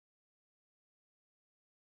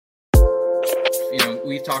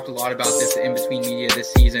we've talked a lot about this in between media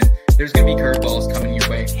this season. There's going to be curveballs coming your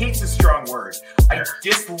way. Hate's a strong word. I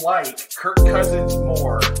dislike Kirk Cousins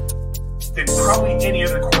more than probably any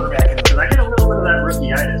other quarterback. Because I get a little bit of that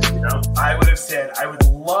rookie-itis, I would have said, I would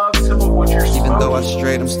love some of what you're smoking. Even though I'm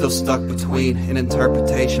straight, I'm still stuck between an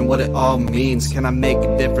interpretation, what it all means. Can I make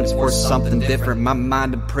a difference for something different? My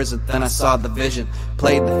mind in prison, then I saw the vision.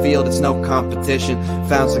 Played the field, it's no competition.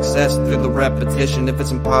 Found success through the repetition. If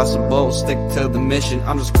it's impossible, stick to the mission.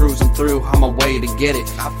 I'm just cruising through on my way to get it.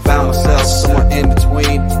 I found myself somewhere in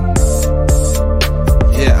between.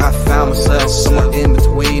 Yeah, I found myself somewhere in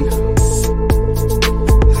between.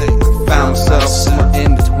 Found myself somewhere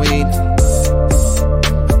in between.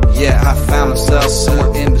 Yeah, I found myself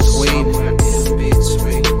somewhere in between.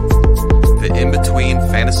 The In Between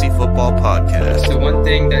Fantasy Football Podcast. So one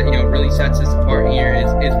thing that really sets us apart here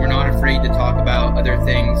is we're not afraid to talk about other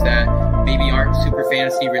things that maybe aren't super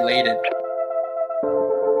fantasy related.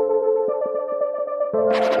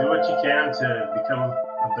 Do what you can to become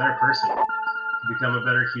a better person, to become a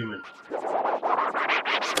better human.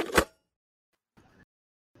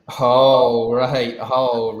 All right.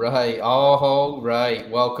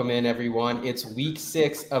 Welcome in, everyone. It's week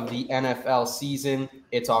 6 of the NFL season.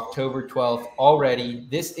 It's October 12th already.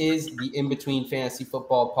 This is the In Between Fantasy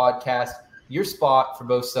Football Podcast, your spot for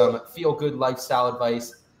both some feel-good lifestyle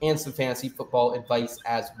advice and some fantasy football advice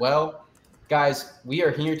as well. Guys, we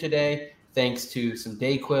are here today thanks to some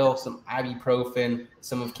Dayquil, some ibuprofen,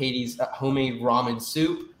 some of Katie's homemade ramen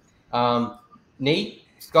soup. Nate,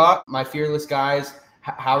 Scott, my fearless guys,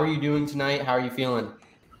 how are you doing tonight? How are you feeling?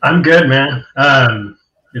 I'm good, man.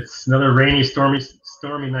 It's another rainy, stormy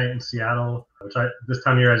night in Seattle, which this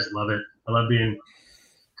time of year I just love it. I love being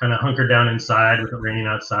kind of hunkered down inside with it raining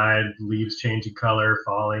outside, leaves changing color,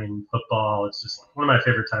 falling, football. It's just one of my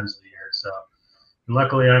favorite times of the year. So, and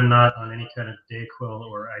luckily I'm not on any kind of Dayquil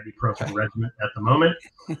or ibuprofen regimen at the moment.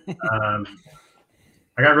 I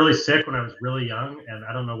got really sick when I was really young, and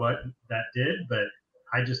I don't know what that did, but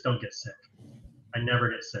I just don't get sick. I never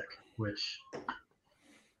get sick, which...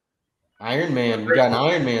 Iron Man. We got an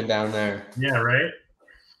Iron Man down there. Yeah, right?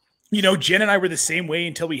 Jen and I were the same way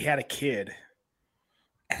until we had a kid.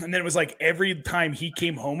 And then it was like every time he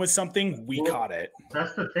came home with something, we caught it.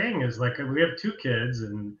 That's the thing is like we have 2 kids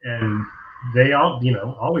and they all,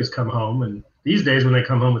 always come home. And these days when they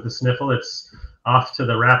come home with a sniffle, it's off to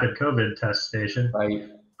the rapid COVID test station. Right.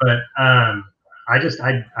 But I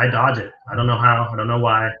dodge it. I don't know how. I don't know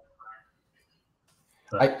why.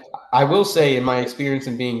 I will say, in my experience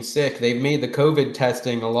in being sick, they've made the COVID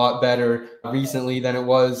testing a lot better recently than it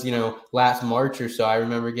was, last March or so. I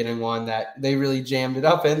remember getting one that they really jammed it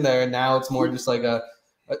up in there, and now it's more just like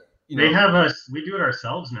They have us. We do it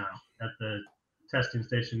ourselves now at the testing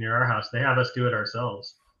station near our house. They have us do it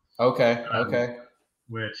ourselves. Okay.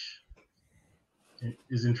 Which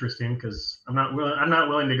is interesting because I'm not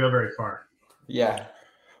willing to go very far. Yeah.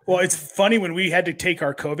 Well, it's funny when we had to take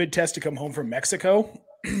our COVID test to come home from Mexico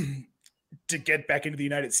to get back into the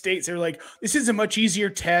United States. They were like, this is a much easier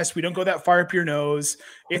test. We don't go that far up your nose.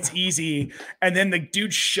 It's easy. And then the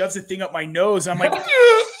dude shoves the thing up my nose. I'm like,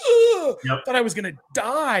 Yep. Thought I was going to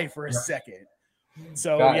die for a second.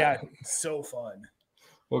 So, so fun.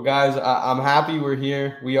 Well, guys, I'm happy we're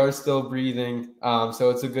here. We are still breathing. So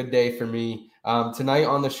it's a good day for me. Tonight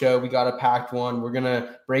on the show, we got a packed one. We're going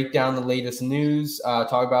to break down the latest news,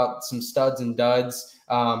 talk about some studs and duds,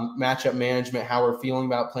 matchup management, how we're feeling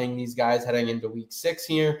about playing these guys heading into week 6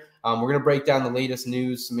 here. We're going to break down the latest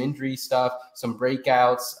news, some injury stuff, some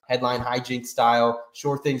breakouts, headline hijinks style,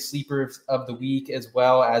 sure thing sleepers of the week as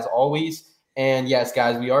well as always. And yes,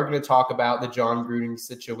 guys, we are going to talk about the John Gruden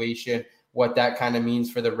situation, what that kind of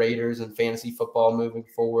means for the Raiders and fantasy football moving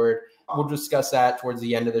forward. We'll discuss that towards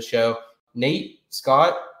the end of the show. Nate,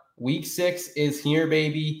 Scott, week 6 is here,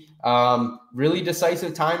 baby. Really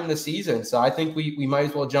decisive time in the season. So I think we might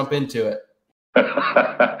as well jump into it.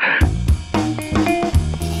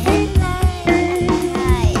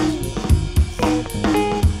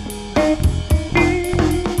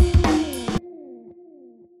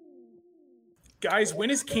 Guys, when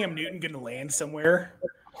is Cam Newton going to land somewhere?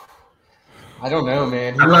 I don't know,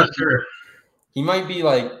 man. I'm not sure. He might be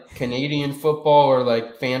like Canadian football or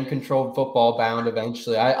like fan-controlled football bound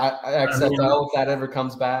eventually. I accept if that ever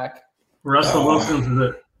comes back. Russell Wilson's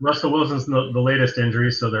the latest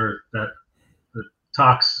injury, so the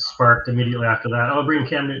talks sparked immediately after that. I'll bring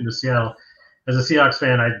Cam Newton to Seattle. As a Seahawks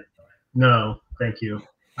fan, no, thank you.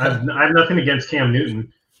 I have nothing against Cam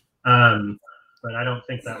Newton, but I don't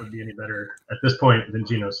think that would be any better at this point than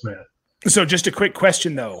Geno Smith. So just a quick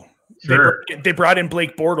question, though. Sure. They brought in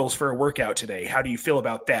Blake Bortles for a workout today. How do you feel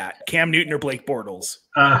about that? Cam Newton or Blake Bortles?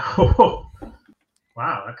 Wow,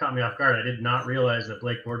 that caught me off guard. I did not realize that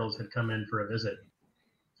Blake Bortles had come in for a visit.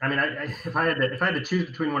 I mean, if I had to choose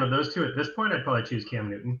between one of those two at this point, I'd probably choose Cam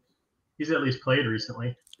Newton. He's at least played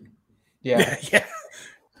recently. Yeah. I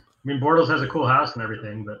mean, Bortles has a cool house and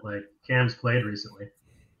everything, but like Cam's played recently.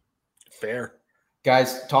 Fair.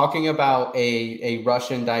 Guys, talking about a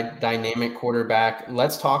Russian dynamic quarterback,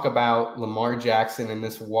 let's talk about Lamar Jackson in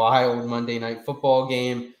this wild Monday Night Football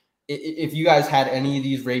game. If you guys had any of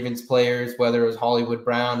these Ravens players, whether it was Hollywood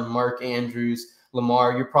Brown, Mark Andrews,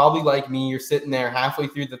 Lamar, you're probably like me. You're sitting there halfway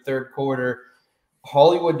through the third quarter.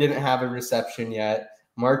 Hollywood didn't have a reception yet.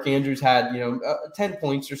 Mark Andrews had, 10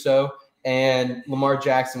 points or so, and Lamar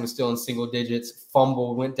Jackson was still in single digits,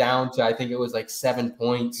 fumbled, went down to, I think it was like 7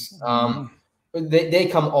 points. They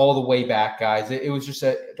come all the way back, guys. It was just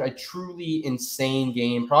a truly insane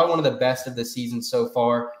game, probably one of the best of the season so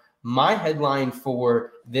far. My headline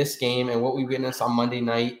for this game and what we witnessed on Monday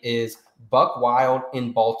night is Buckwild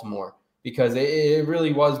in Baltimore, because it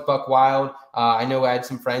really was Buckwild. I know I had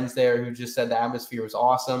some friends there who just said the atmosphere was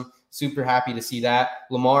awesome. Super happy to see that.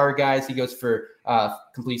 Lamar, guys, he goes for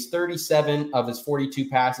completes 37 of his 42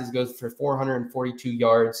 passes, goes for 442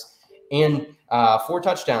 yards and 4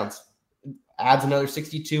 touchdowns. Adds another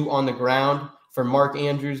 62 on the ground. For Mark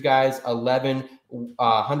Andrews, guys,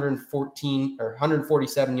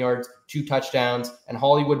 147 yards, 2 touchdowns, and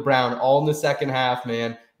Hollywood Brown all in the second half,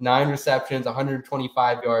 man. 9 receptions,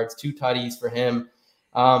 125 yards, 2 tutties for him.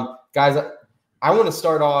 Guys, I want to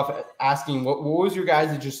start off asking what was your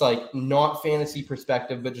guys' just like not fantasy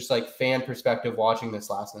perspective, but just like fan perspective watching this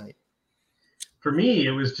last night? For me,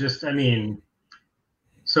 it was just,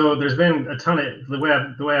 so there's been a ton of the way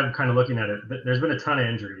I'm kind of looking at it. There's been a ton of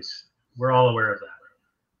injuries. We're all aware of that.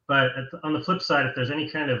 But on the flip side, if there's any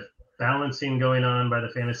kind of balancing going on by the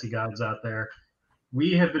fantasy gods out there,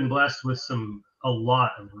 we have been blessed with a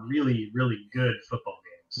lot of really, really good football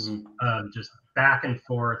games. Just back and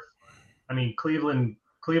forth. I mean, Cleveland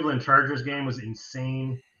Chargers game was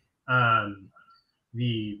insane.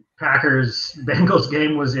 The Packers Bengals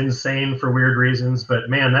game was insane for weird reasons. But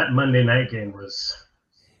man, that Monday night game was.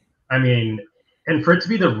 And for it to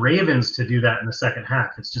be the Ravens to do that in the second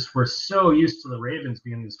half, it's just we're so used to the Ravens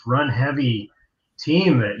being this run-heavy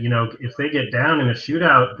team that, if they get down in a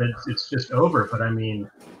shootout, that it's just over. But,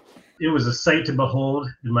 it was a sight to behold,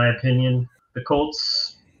 in my opinion. The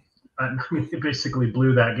Colts, they basically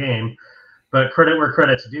blew that game. But credit where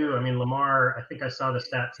credit's due. Lamar, I think I saw the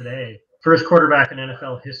stat today, first quarterback in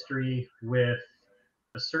NFL history with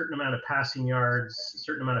a certain amount of passing yards, a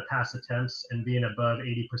certain amount of pass attempts, and being above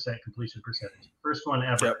 80% completion percentage. First one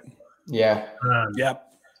ever. Yep.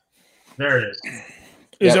 There it is.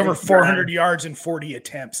 It was over 400 yards and 40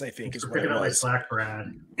 attempts, I think, is what it was. Slack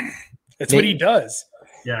Brad. That's what he does.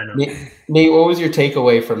 Yeah, I know. Nate, what was your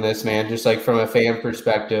takeaway from this, man? Just like from a fan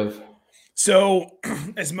perspective. So,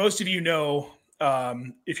 as most of you know,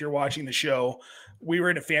 if you're watching the show, we were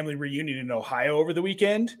in a family reunion in Ohio over the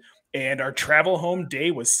weekend. And our travel home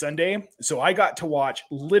day was Sunday. So I got to watch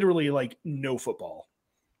literally like no football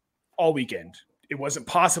all weekend. It wasn't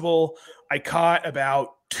possible. I caught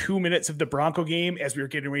about 2 minutes of the Bronco game as we were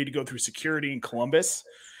getting ready to go through security in Columbus.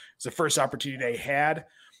 It's the first opportunity I had.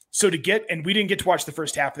 And we didn't get to watch the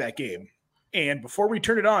first half of that game. And before we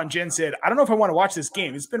turned it on, Jen said, I don't know if I want to watch this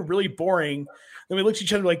game. It's been really boring. Then we looked at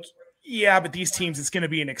each other like, yeah, but these teams, it's going to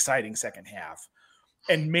be an exciting second half.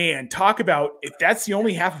 And man, talk about if that's the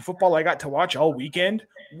only half of football I got to watch all weekend,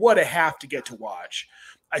 what a half to get to watch.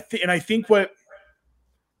 I think what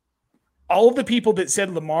all of the people that said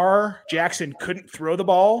Lamar Jackson couldn't throw the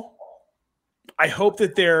ball, I hope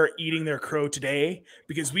that they're eating their crow today,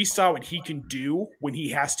 because we saw what he can do when he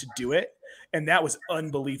has to do it. And that was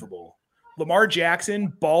unbelievable. Lamar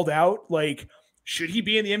Jackson balled out. Like, should he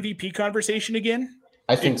be in the MVP conversation again?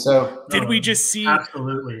 I think so. Did we just see?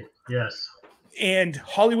 Absolutely. Yes. And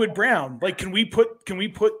Hollywood Brown, like, can we put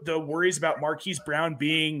the worries about Marquise Brown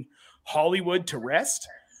being Hollywood to rest?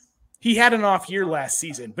 He had an off year last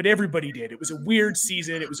season, but everybody did. It was a weird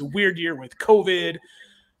season. It was a weird year with COVID.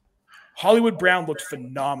 Hollywood Brown looked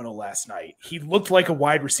phenomenal last night. He looked like a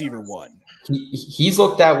wide receiver one. He's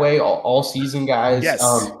looked that way all season, guys. Yes.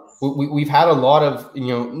 We've had a lot of,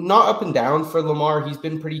 not up and down for Lamar. He's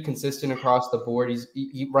been pretty consistent across the board. He's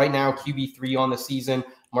right now QB3 on the season.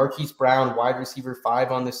 Marquise Brown, wide receiver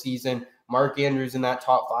 5 on the season. Mark Andrews in that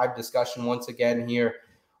top 5 discussion once again here.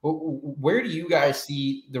 Where do you guys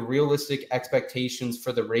see the realistic expectations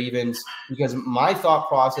for the Ravens? Because my thought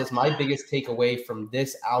process, my biggest takeaway from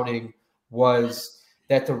this outing was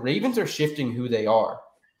that the Ravens are shifting who they are.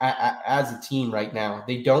 as a team right now.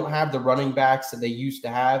 They don't have the running backs that they used to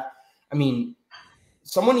have. I mean,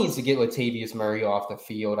 someone needs to get Latavius Murray off the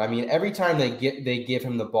field. I mean, every time they give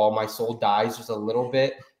him the ball, my soul dies just a little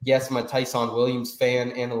bit. Yes, I'm a Tyson Williams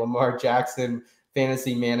fan and a Lamar Jackson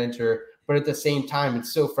fantasy manager, but at the same time,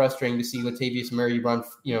 it's so frustrating to see Latavius Murray run,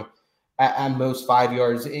 at most 5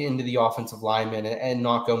 yards into the offensive lineman and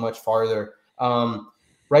not go much farther.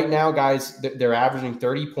 Right now, guys, they're averaging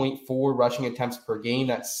 30.4 rushing attempts per game.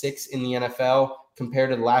 That's 6 in the NFL compared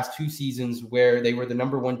to the last 2 seasons where they were the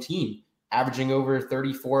number 1 team, averaging over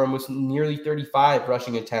 34, almost nearly 35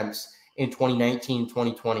 rushing attempts in 2019,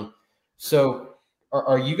 2020. So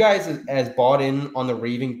are you guys as bought in on the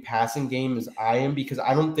Raving passing game as I am? Because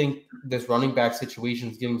I don't think this running back situation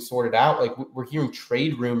is getting sorted out. Like, we're hearing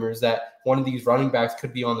trade rumors that one of these running backs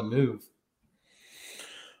could be on the move.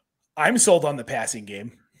 I'm sold on the passing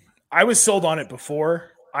game. I was sold on it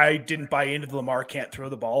before. I didn't buy into the Lamar can't throw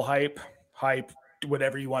the ball hype,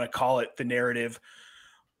 whatever you want to call it, the narrative.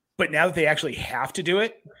 But now that they actually have to do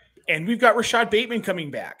it, and we've got Rashad Bateman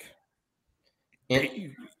coming back.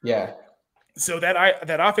 Yeah. So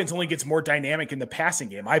that offense only gets more dynamic in the passing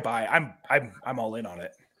game. I'm all in on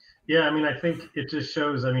it. Yeah, I mean, I think it just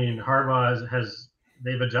shows. I mean, Harbaugh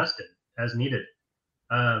they've adjusted as needed.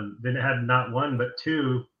 They had not 1 but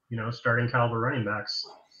 2, starting caliber running backs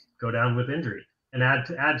go down with injury, and add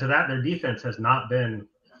to that, their defense has not been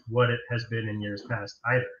what it has been in years past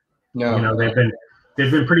either. No,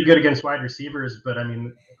 they've been pretty good against wide receivers, but I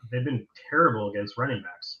mean, they've been terrible against running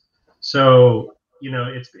backs. So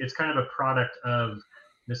it's kind of a product of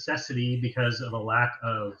necessity because of a lack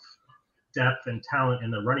of depth and talent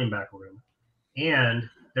in the running back room, and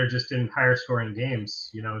they're just in higher scoring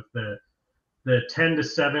games. The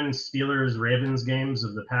 10-7 Steelers Ravens games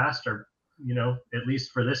of the past are, at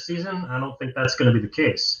least for this season, I don't think that's going to be the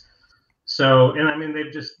case. So, and I mean,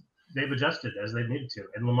 they've adjusted as they've needed to,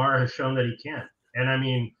 and Lamar has shown that he can. And I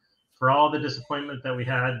mean, for all the disappointment that we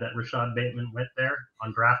had that Rashad Bateman went there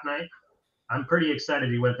on draft night, I'm pretty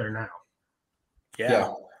excited he went there now.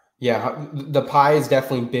 Yeah. The pie is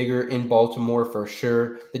definitely bigger in Baltimore for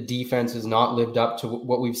sure. The defense has not lived up to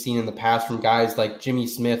what we've seen in the past from guys like Jimmy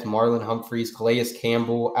Smith, Marlon Humphreys, Calais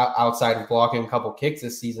Campbell. Outside of blocking a couple kicks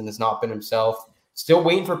this season, has not been himself. Still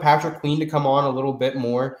waiting for Patrick Queen to come on a little bit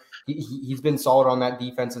more. He's been solid on that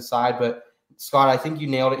defensive side. But, Scott, I think you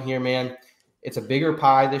nailed it here, man. It's a bigger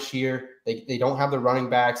pie this year. They don't have the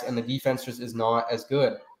running backs, and the defense just is not as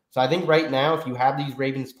good. So I think right now, if you have these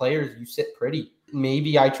Ravens players, you sit pretty.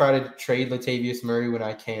 Maybe I try to trade Latavius Murray when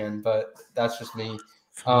I can, but that's just me.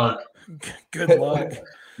 Good luck.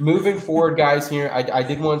 Moving forward, guys, here, I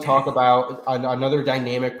did want to talk about another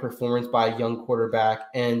dynamic performance by a young quarterback,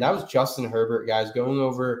 and that was Justin Herbert, guys, going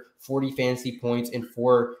over 40 fantasy points in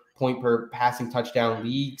 4-point per passing touchdown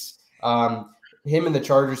leagues. Him and the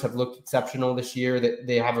Chargers have looked exceptional this year.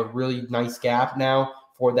 They have a really nice gap now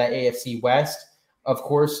for that AFC West. Of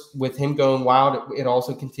course, with him going wild, it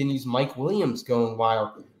also continues Mike Williams going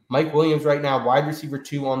wild. Mike Williams right now, wide receiver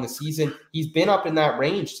 2 on the season. He's been up in that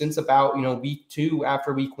range since about, week 2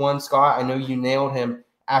 after week 1. Scott, I know you nailed him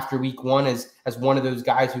after week 1 as one of those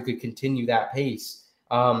guys who could continue that pace.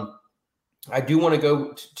 I do want to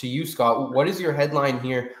go to you, Scott. What is your headline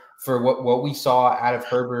here for what we saw out of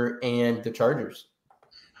Herbert and the Chargers?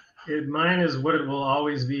 Mine is what it will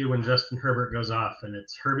always be when Justin Herbert goes off, and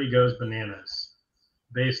it's Herbie Goes Bananas,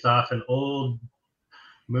 based off an old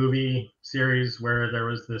movie series where there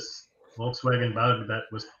was this Volkswagen bug that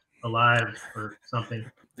was alive or something.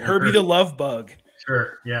 Herbie the Love Bug.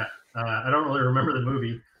 Sure, yeah. I don't really remember the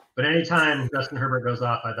movie, but anytime Justin Herbert goes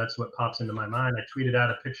off, that's what pops into my mind. I tweeted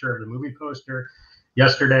out a picture of the movie poster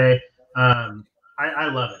yesterday. I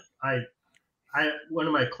love it. One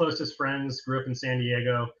of my closest friends grew up in San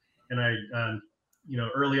Diego, and I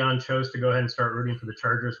early on chose to go ahead and start rooting for the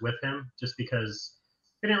Chargers with him, just because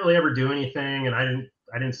they didn't really ever do anything, and I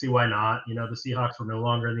didn't see why not. The Seahawks were no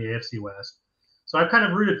longer in the AFC West, so I've kind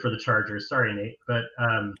of rooted for the Chargers. Sorry, Nate, but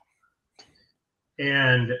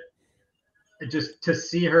and just to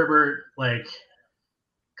see Herbert,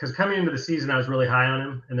 because coming into the season I was really high on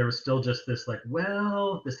him, and there was still just this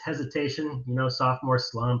this hesitation, sophomore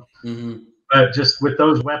slump. Mm-hmm. But just with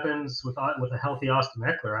those weapons, with a healthy Austin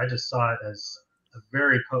Eckler, I just saw it as a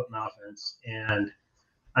very potent offense. And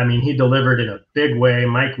I mean, he delivered in a big way.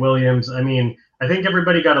 Mike Williams. I mean, I think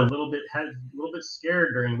everybody got a little bit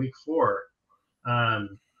scared during week 4,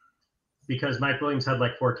 because Mike Williams had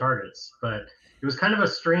 4 targets, but it was kind of a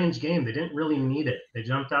strange game. They didn't really need it. They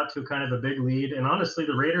jumped out to kind of a big lead, and honestly,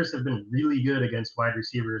 the Raiders have been really good against wide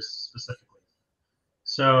receivers specifically.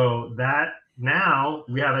 So that now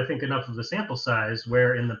we have, I think, enough of a sample size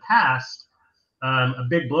where in the past, a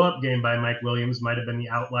big blow-up game by Mike Williams might have been the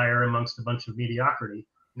outlier amongst a bunch of mediocrity.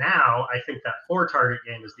 Now, I think that 4-target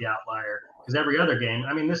game is the outlier because every other game,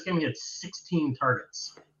 I mean, this game he had 16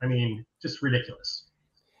 targets. I mean, just ridiculous.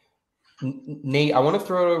 Nate, I want to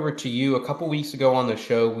throw it over to you. A couple weeks ago on the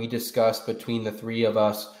show, we discussed between the three of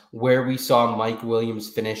us where we saw Mike Williams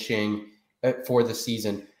finishing for the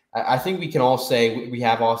season. I think we can all say we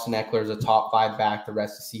have Austin Eckler as a top 5 back the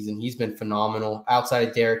rest of the season. He's been phenomenal. Outside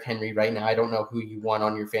of Derrick Henry right now, I don't know who you want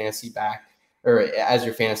on your fantasy back or as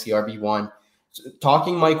your fantasy RB1. So,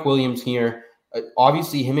 talking Mike Williams here,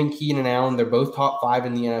 obviously him and Keenan Allen, they're both top 5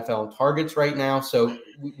 in the NFL in targets right now. So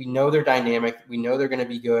we know they're dynamic. We know they're going to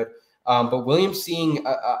be good. But Williams seeing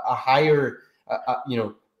a higher,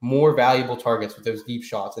 more valuable targets with those deep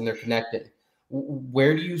shots, and they're connected.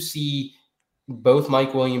 Where do you see both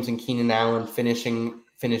Mike Williams and Keenan Allen finishing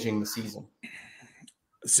the season?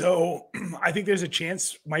 So I think there's a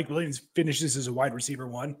chance Mike Williams finishes as a wide receiver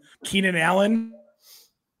 1. Keenan Allen,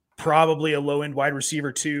 probably a low-end wide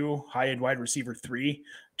receiver 2, high-end wide receiver 3,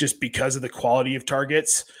 just because of the quality of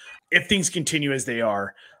targets. If things continue as they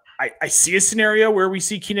are, I see a scenario where we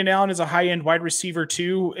see Keenan Allen as a high-end wide receiver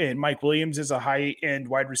 2 and Mike Williams as a high-end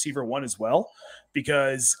wide receiver 1 as well,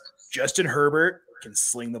 because Justin Herbert can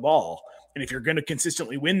sling the ball. And if you're going to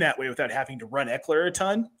consistently win that way without having to run Eckler a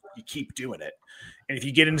ton, you keep doing it. And if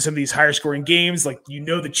you get into some of these higher scoring games, like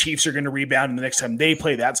the Chiefs are going to rebound and the next time they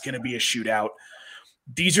play, that's going to be a shootout.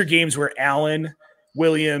 These are games where Allen,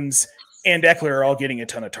 Williams, and Eckler are all getting a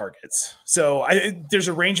ton of targets. So there's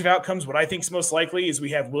a range of outcomes. What I think is most likely is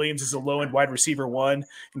we have Williams as a low-end wide receiver 1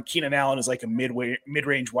 and Keenan Allen is like a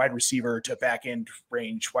mid-range wide receiver to back-end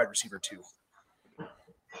range wide receiver 2.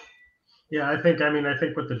 Yeah, I think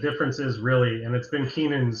what the difference is really, and it's been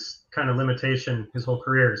Keenan's kind of limitation his whole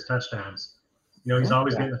career, is touchdowns. He's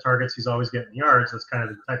always getting the targets. He's always getting the yards. That's kind of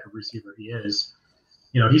the type of receiver he is.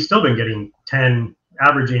 He's still been getting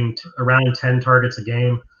averaging around 10 targets a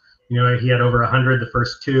game. He had over 100 the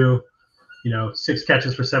first 2, 6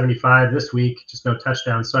 catches for 75 this week, just no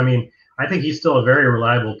touchdowns. So, I think he's still a very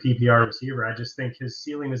reliable PPR receiver. I just think his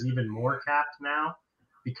ceiling is even more capped now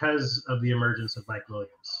because of the emergence of Mike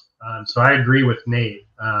Williams. So I agree with Nate.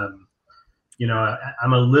 I'm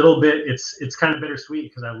a little bit, it's kind of bittersweet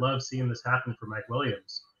because I love seeing this happen for Mike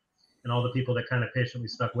Williams and all the people that kind of patiently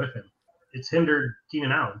stuck with him. It's hindered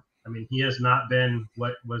Keenan Allen. He has not been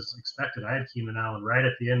what was expected. I had Keenan Allen right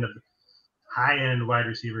at the end of the high-end wide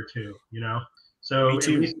receiver 2, So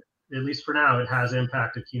at least for now, it has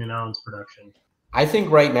impacted Keenan Allen's production. I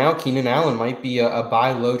think right now Keenan Allen might be a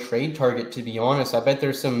buy low trade target, to be honest. I bet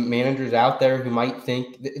there's some managers out there who might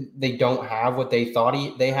think they don't have what they thought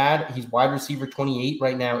they had. He's wide receiver 28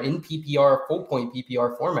 right now in PPR, full point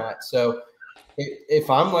PPR format. So if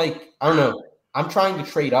I'm like, I don't know, I'm trying to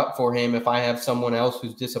trade up for him if I have someone else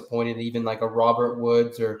who's disappointed, even like a Robert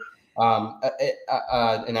Woods or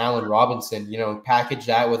an Allen Robinson, package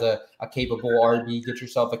that with a capable RB, get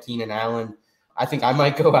yourself a Keenan Allen. I think I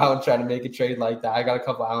might go out and try to make a trade like that. I got a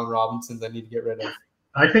couple Allen Robinsons I need to get rid of.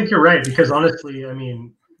 I think you're right because honestly,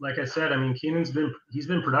 like I said, Keenan's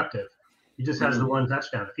been productive. He just has the one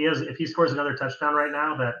touchdown. If he scores another touchdown right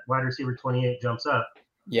now, that wide receiver 28 jumps up.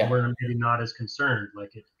 Yeah, we're maybe not as concerned.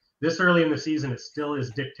 Like this early in the season, it still is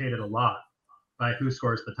dictated a lot by who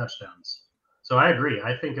scores the touchdowns. So I agree.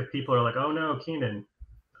 I think if people are like, "Oh no, Keenan,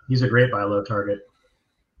 he's a great buy low target."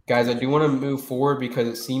 Guys, I do want to move forward because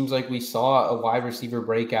it seems like we saw a wide receiver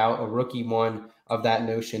breakout, a rookie one of that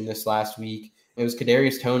notion this last week. It was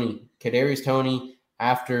Kadarius Toney. Kadarius Toney,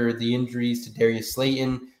 after the injuries to Darius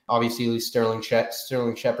Slayton, obviously Sterling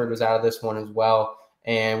Shepard was out of this one as well.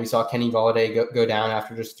 And we saw Kenny Golladay go down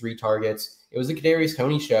after just 3 targets. It was the Kadarius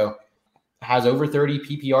Toney show. Has over 30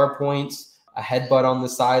 PPR points, a headbutt on the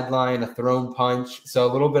sideline, a thrown punch.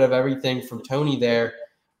 So a little bit of everything from Toney there.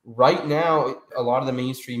 Right now, a lot of the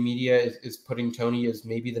mainstream media is putting Toney as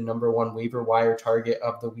maybe the number 1 waiver wire target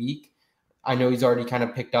of the week. I know he's already kind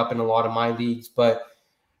of picked up in a lot of my leagues, but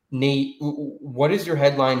Nate, what is your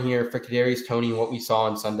headline here for Kadarius Toney and what we saw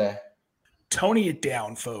on Sunday? Tony it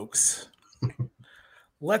down, folks.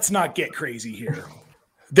 Let's not get crazy here.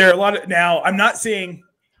 There are a lot of, now I'm not saying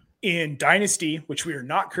in Dynasty, which we are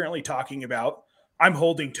not currently talking about, I'm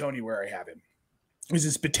holding Toney where I have him because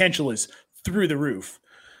his potential is through the roof.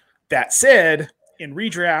 That said, in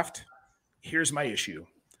redraft, here's my issue.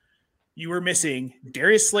 You were missing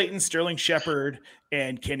Darius Slayton, Sterling Shepard,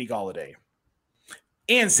 and Kenny Golladay,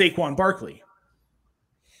 and Saquon Barkley.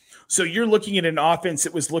 So you're looking at an offense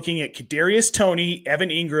that was looking at Kadarius Toney, Evan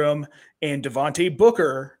Ingram, and Devontae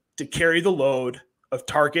Booker to carry the load of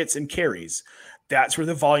targets and carries. That's where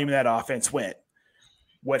the volume of that offense went.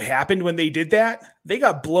 What happened when they did that? They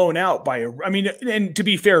got blown out by and to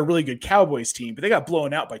be fair, a really good Cowboys team, but they got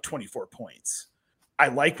blown out by 24 points. I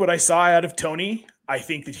like what I saw out of Tony. I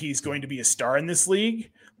think that he's going to be a star in this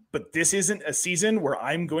league, but this isn't a season where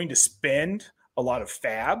I'm going to spend a lot of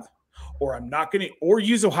fab, or I'm not going to, or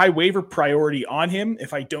use a high waiver priority on him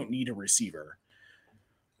if I don't need a receiver.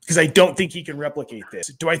 Because I don't think he can replicate this.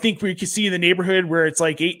 Do I think we could see in the neighborhood where it's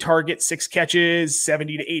like 8 targets, 6 catches,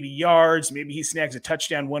 70 to 80 yards? Maybe he snags a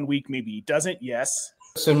touchdown one week. Maybe he doesn't. Yes.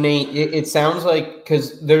 So Nate, it sounds like,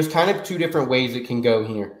 because there's kind of 2 different ways it can go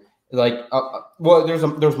here. Like,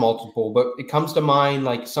 there's multiple, but it comes to mind,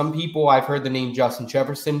 like some people, I've heard the name Justin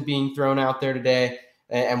Jefferson being thrown out there today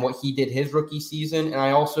and what he did his rookie season. And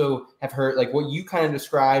I also have heard, like, what you kind of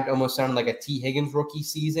described almost sounded like a T. Higgins rookie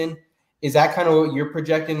season. Is that kind of what you're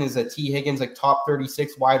projecting, is a T. Higgins, like top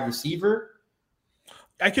 36 wide receiver?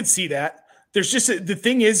 I could see that. There's just the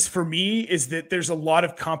thing is, for me, is that there's a lot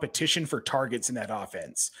of competition for targets in that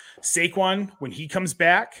offense. Saquon, when he comes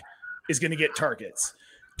back, is going to get targets.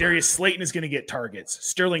 Darius Slayton is going to get targets.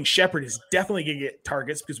 Sterling Shepard is definitely going to get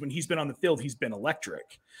targets because when he's been on the field, he's been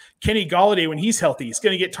electric. Kenny Golladay, when he's healthy, he's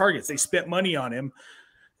going to get targets. They spent money on him.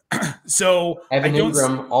 So Evan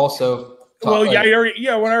Ingram also. Well, yeah,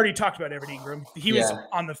 I already talked about Evan Ingram. He was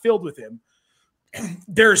on the field with him.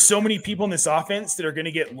 There are so many people in this offense that are going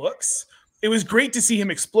to get looks. It was great to see him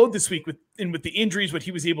explode this week with the injuries, what he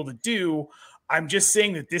was able to do. I'm just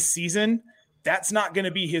saying that this season, that's not going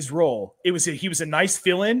to be his role. He was a nice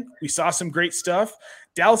fill-in. We saw some great stuff.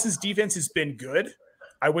 Dallas's defense has been good.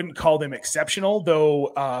 I wouldn't call them exceptional,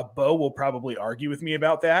 though Bo will probably argue with me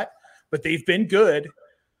about that. But they've been good,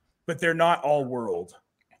 but they're not all world.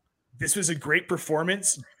 This was a great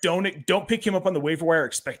performance. Don't pick him up on the waiver wire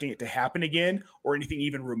expecting it to happen again or anything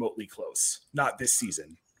even remotely close. Not this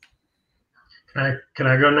season. Can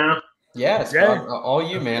I go now? Yes, yeah. All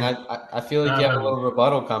you, man. I feel like you have a little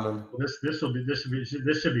rebuttal coming. This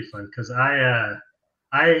should be fun because I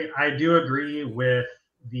do agree with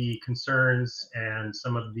the concerns and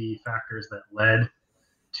some of the factors that led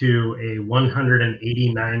to a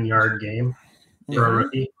 189-yard game for a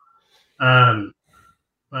rookie.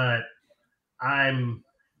 But I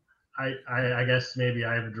guess maybe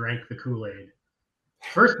I've drank the Kool-Aid.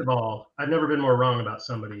 First of all, I've never been more wrong about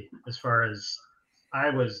somebody as far as I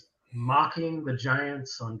was mocking the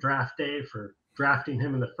Giants on draft day for drafting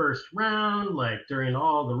him in the first round, like during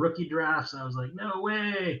all the rookie drafts. I was like, no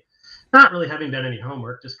way. Not really having done any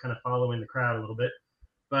homework, just kind of following the crowd a little bit.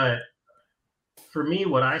 But for me,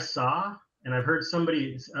 what I saw, and I've heard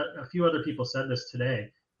a few other people said this today,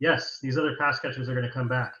 yes, these other pass catchers are going to come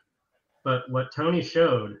back. But what Tony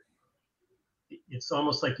showed, it's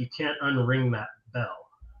almost like you can't unring that bell.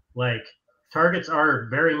 Like, targets are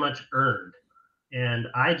very much earned. And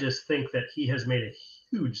I just think that he has made a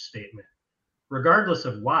huge statement, regardless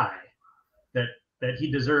of why, that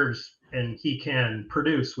he deserves and he can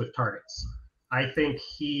produce with targets. I think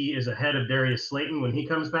he is ahead of Darius Slayton when he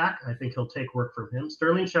comes back. I think he'll take work from him.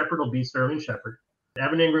 Sterling Shepard will be Sterling Shepard.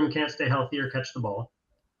 Evan Ingram can't stay healthy or catch the ball.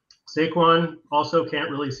 Saquon also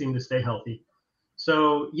can't really seem to stay healthy.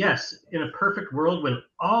 So, yes, in a perfect world, when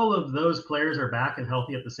all of those players are back and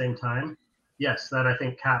healthy at the same time, yes, that I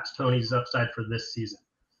think caps Tony's upside for this season.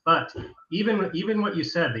 But even what you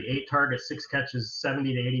said, the 8 targets, 6 catches,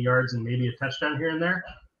 70 to 80 yards, and maybe a touchdown here and there,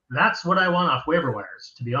 that's what I want off waiver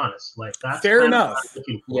wires, to be honest. Like, that's fair enough. What I'm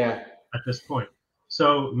looking for at this point.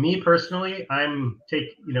 So me personally,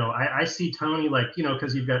 I see Tony like,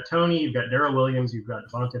 because you've got Tony, you've got Darrell Williams, you've got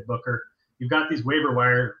Devontae Booker, you've got these waiver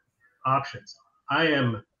wire options. I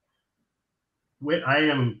am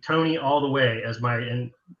Tony all the way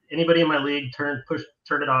and anybody in my league turn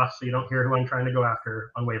it off so you don't hear who I'm trying to go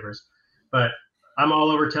after on waivers. But I'm all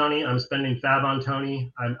over Tony. I'm spending fab on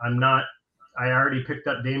Tony. I already picked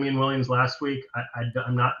up Damian Williams last week.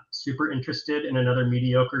 I'm not super interested in another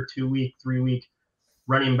mediocre 2-week, 3-week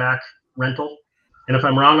running back rental. And if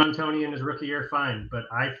I'm wrong on Tony in his rookie year, fine. But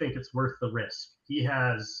I think it's worth the risk.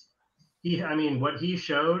 What he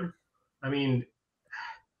showed,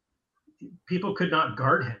 people could not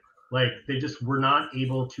guard him. Like, they just were not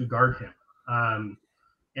able to guard him.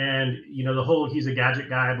 And the whole he's a gadget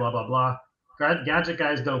guy, blah, blah, blah. Gadget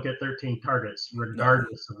guys don't get 13 targets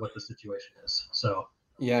regardless of what the situation is. So,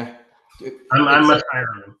 yeah, I'm much higher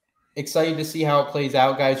on him. Excited to see how it plays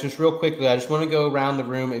out, guys. Just real quickly, I just want to go around the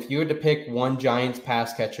room. If you had to pick one Giants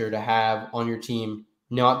pass catcher to have on your team,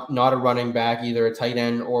 not a running back, either a tight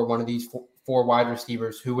end or one of these 4 wide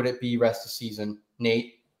receivers, who would it be rest of season?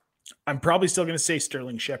 Nate? I'm probably still going to say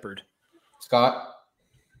Sterling Shepard. Scott?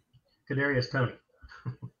 Kadarius Toney.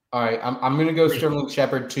 All right, I'm going to go Sterling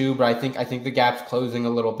Shepard too, but I think the gap's closing a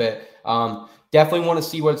little bit. Definitely want to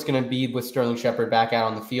see what it's going to be with Sterling Shepard back out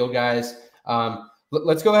on the field, guys.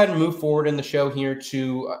 Let's go ahead and move forward in the show here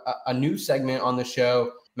to a new segment on the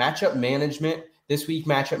show, Matchup Management. This week,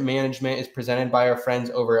 Matchup Management is presented by our friends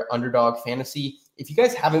over at Underdog Fantasy. If you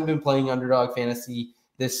guys haven't been playing Underdog Fantasy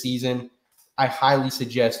this season, I highly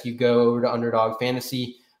suggest you go over to Underdog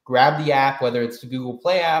Fantasy, grab the app, whether it's the Google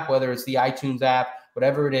Play app, whether it's the iTunes app,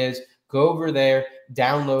 whatever it is, go over there,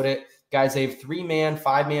 download it. Guys, they have 3-man,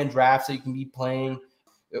 5-man drafts that you can be playing.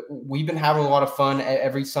 We've been having a lot of fun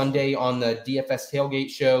every Sunday on the DFS Tailgate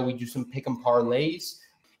Show. We do some pick 'em parlays.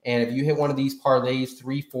 And if you hit one of these parlays,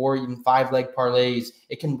 3, 4, even 5-leg parlays,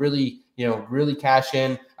 it can really, really cash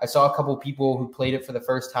in. I saw a couple people who played it for the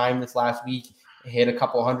first time this last week, hit a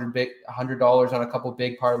couple $100 on a couple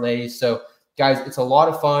big parlays. So guys, it's a lot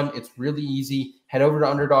of fun. It's really easy. Head over to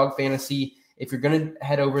Underdog Fantasy. If you're going to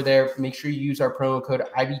head over there, make sure you use our promo code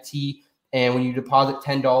IBT. And when you deposit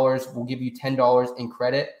 $10, we'll give you $10 in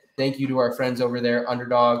credit. Thank you to our friends over there,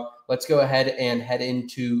 Underdog. Let's go ahead and head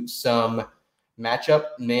into some matchup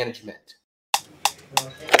management.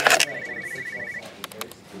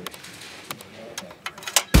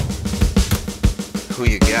 Who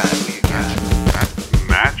you got?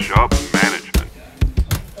 Matchup management.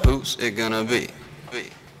 Who's it gonna be?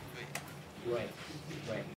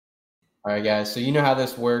 All right, guys. So you know how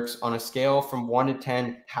this works. On a scale from 1 to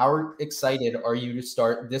 10, how excited are you to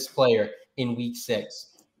start this player in week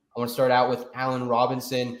 6? I want to start out with Allen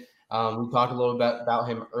Robinson. We talked a little bit about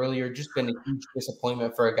him earlier. Just been a huge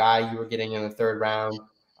disappointment for a guy you were getting in the 3rd round.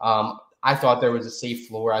 I thought there was a safe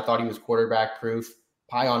floor. I thought he was quarterback proof.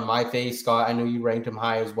 Pie on my face, Scott. I know you ranked him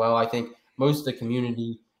high as well. I think most of the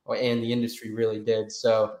community and the industry really did.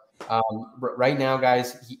 So right now,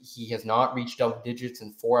 guys, he has not reached double digits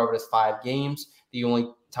in 4 out of his 5 games. The only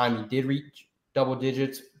time he did reach double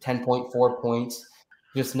digits, 10.4 points.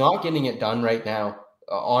 Just not getting it done right now.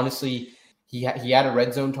 Honestly, he had a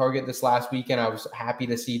red zone target this last weekend. I was happy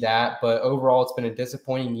to see that. But overall, it's been a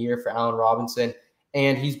disappointing year for Allen Robinson.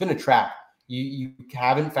 And he's been a trap. You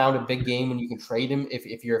haven't found a big game when you can trade him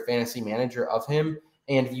if you're a fantasy manager of him.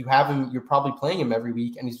 And if you have him, you're probably playing him every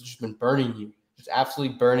week, and he's just been burning you. Just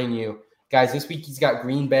absolutely burning you. Guys, this week he's got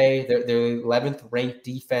Green Bay. They're 11th ranked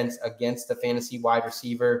defense against the fantasy wide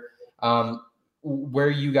receiver. Where are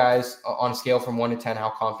you guys on a scale from 1 to 10, how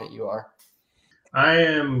confident you are?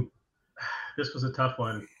 This was a tough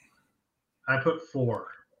one. I put 4,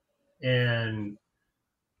 and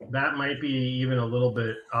that might be even a little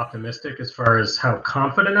bit optimistic as far as how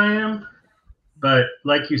confident I am. But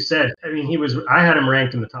like you said, I mean, I had him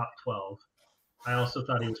ranked in the top 12. I also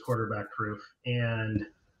thought he was quarterback proof, and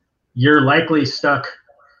you're likely stuck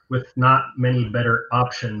with not many better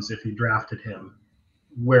options if you drafted him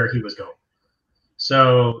where he was going.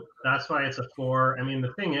 So that's why it's a 4. I mean,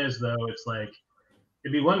 the thing is, though, it's like,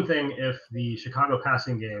 it'd be one thing if the Chicago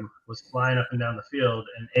passing game was flying up and down the field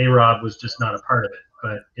and A-Rob was just not a part of it.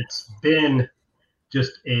 But it's been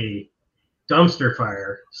just a dumpster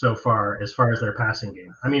fire so far as their passing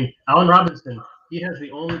game. I mean, Allen Robinson, he has the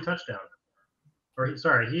only touchdown.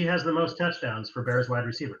 He has the most touchdowns for Bears wide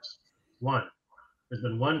receivers. 1. There's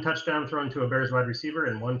been 1 touchdown thrown to a Bears wide receiver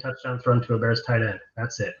and 1 touchdown thrown to a Bears tight end.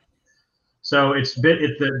 That's it. So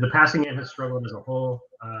the passing game has struggled as a whole,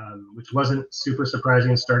 which wasn't super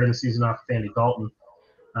surprising starting the season off with Andy Dalton.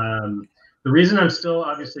 The reason I'm still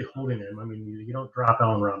obviously holding him, I mean, you don't drop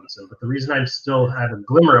Allen Robinson, but the reason I still have a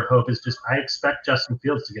glimmer of hope is just I expect Justin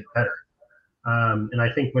Fields to get better. And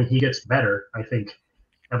I think when he gets better, I think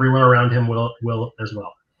everyone around him will as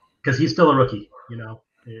well, because he's still a rookie.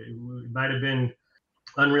 It might have been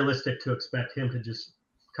unrealistic to expect him to just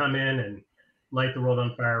come in and light the world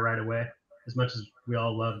on fire right away, as much as we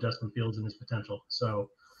all love Justin Fields and his potential. So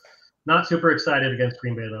not super excited against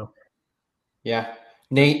Green Bay, though. Yeah.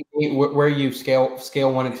 Nate, where are you? Scale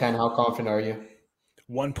 1 to 10, how confident are you?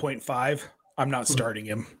 1.5. I'm not starting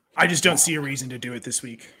him. I just don't see a reason to do it this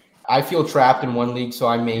week. I feel trapped in 1 league, so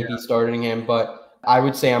I may be starting him, but I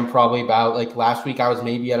would say I'm probably about, like last week I was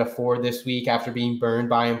maybe at a 4 this week after being burned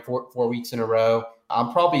by him 4 weeks in a row.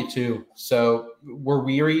 I'm probably a 2. So we're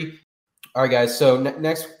weary. All right, guys. So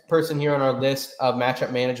next person here on our list of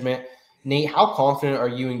matchup management, Nate, how confident are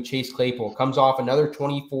you in Chase Claypool? Comes off another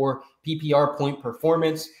 24 PPR point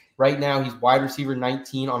performance. Right now, he's wide receiver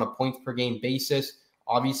 19 on a points per game basis.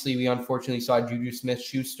 Obviously, we unfortunately saw Juju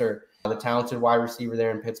Smith-Schuster, the talented wide receiver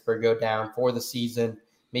there in Pittsburgh, go down for the season,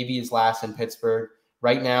 maybe his last in Pittsburgh.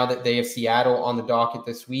 Right now that they have Seattle on the docket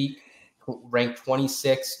this week, ranked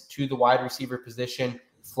 26 to the wide receiver position,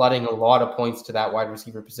 flooding a lot of points to that wide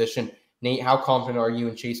receiver position. Nate, how confident are you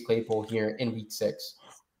in Chase Claypool here in week 6?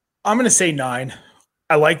 I'm going to say 9.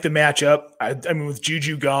 I like the matchup. I mean, with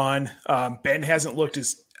Juju gone, Ben hasn't looked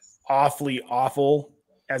as awfully awful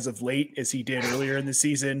as of late as he did earlier in the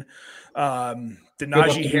season. The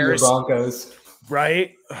Najee Harris, Broncos,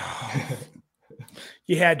 right?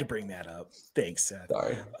 You had to bring that up. Thanks, Seth.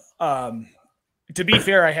 Sorry. To be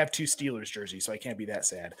fair, I have 2 Steelers jerseys, so I can't be that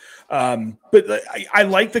sad. But I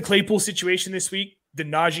like the Claypool situation this week. The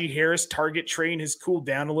Najee Harris target train has cooled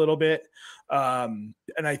down a little bit. And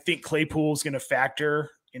I think Claypool is going to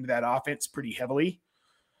factor into that offense pretty heavily,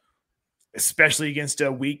 especially against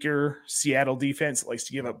a weaker Seattle defense that likes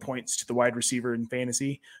to give up points to the wide receiver in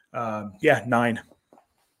fantasy. 9.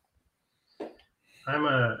 I'm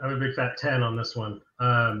a big fat 10 on this one.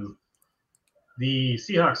 The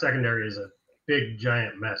Seahawks secondary is a big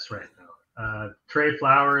giant mess right now. Trey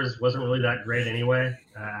Flowers wasn't really that great anyway.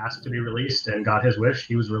 Asked to be released and got his wish.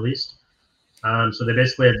 He was released. So they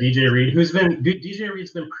basically have DJ Reed, DJ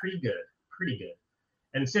Reed's been pretty good.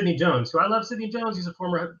 And Sidney Jones, who I love Sidney Jones. He's a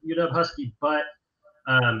former UW Husky, but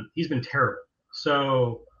he's been terrible.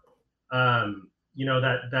 So, that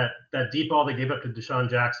deep ball they gave up to Deshaun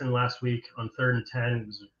Jackson last week on 3rd and 10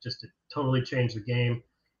 was just to totally change the game.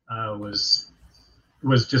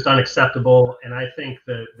 Was just unacceptable. And I think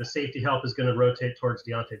the safety help is going to rotate towards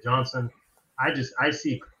Deontay Johnson. I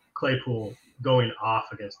see Claypool going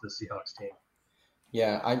off against the Seahawks team.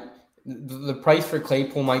 Yeah, the price for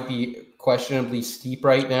Claypool might be questionably steep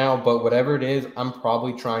right now, but whatever it is, I'm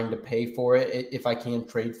probably trying to pay for it if I can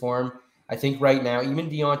trade for him. I think right now, even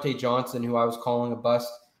Deontay Johnson, who I was calling a bust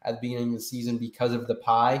at the beginning of the season because of the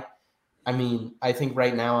pie, I mean, I think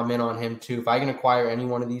right now I'm in on him too. If I can acquire any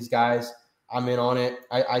one of these guys, I'm in on it.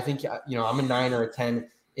 I think, I'm a 9 or a 10.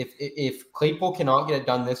 If Claypool cannot get it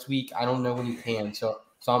done this week, I don't know when he can. So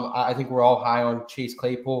I think we're all high on Chase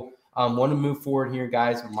Claypool. Want to move forward here,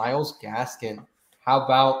 guys. Myles Gaskin. How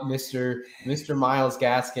about Mr. Myles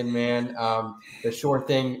Gaskin, man? The sure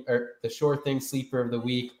thing sleeper of the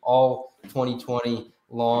week, all 2020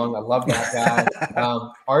 long. I love that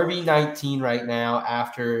guy. RB19 right now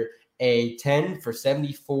after a 10 for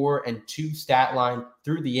 74 and 2 stat line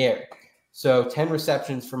through the air. So 10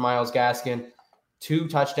 receptions for Myles Gaskin, 2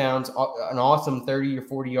 touchdowns, an awesome 30 or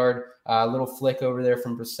 40-yard little flick over there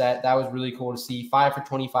from Brissett. That was really cool to see. 5 for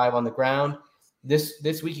 25 on the ground.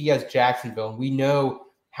 This week he has Jacksonville, and we know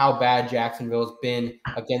how bad Jacksonville has been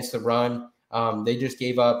against the run. They just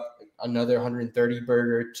gave up another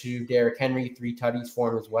 130-burger to Derrick Henry, 3 tutties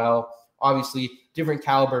for him as well. Obviously, different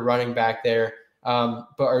caliber running back there. But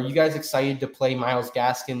are you guys excited to play Myles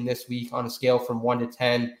Gaskin this week on a scale from 1 to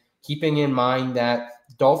 10, keeping in mind that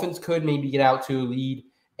Dolphins could maybe get out to a lead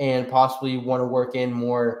and possibly want to work in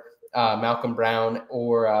more Malcolm Brown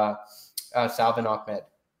or Salvin Ahmed?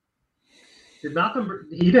 He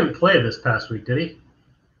didn't play this past week, did he?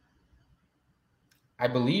 I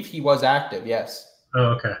believe he was active, yes. Oh,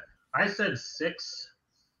 okay. I said 6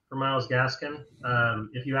 for Myles Gaskin.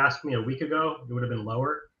 If you asked me a week ago, it would have been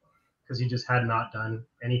lower because he just had not done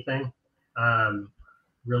anything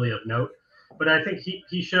really of note. But I think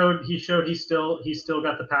he showed he's still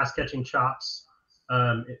got the pass catching chops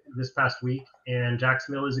this past week, and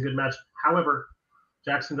Jacksonville is a good match. However,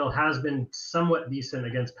 Jacksonville has been somewhat decent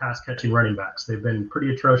against pass catching running backs. They've been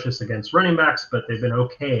pretty atrocious against running backs, but they've been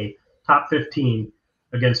okay, top 15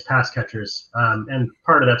 against pass catchers. And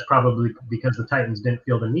part of that's probably because the Titans didn't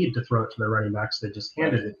feel the need to throw it to their running backs. They just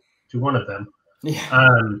handed it to one of them.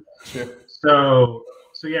 Yeah. Sure. So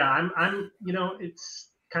yeah, I'm it's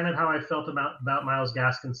kind of how I felt about Myles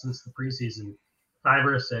Gaskin since the preseason. 5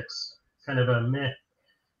 or a 6, kind of a meh.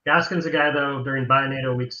 Gaskin's a guy though. During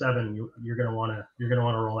Bionado Week 7, you're gonna want to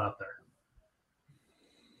roll out there.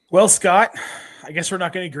 Well, Scott, I guess we're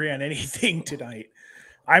not going to agree on anything tonight.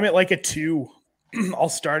 I'm at like a 2. I'll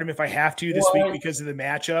start him if I have to this week because of the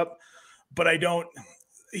matchup, but I don't.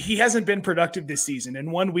 He hasn't been productive this season,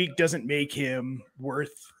 and 1 week doesn't make him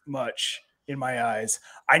worth much in my eyes.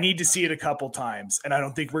 I need to see it a couple times, and I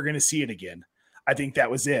don't think we're going to see it again. I think that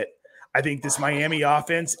was it. I think this Miami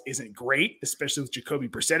offense isn't great, especially with Jacoby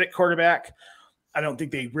Brissett at quarterback. I don't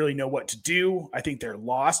think they really know what to do. I think they're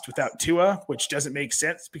lost without Tua, which doesn't make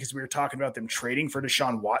sense because we were talking about them trading for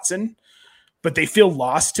Deshaun Watson. But they feel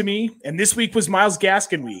lost to me. And this week was Myles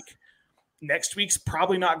Gaskin week. Next week's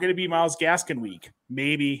probably not going to be Myles Gaskin week.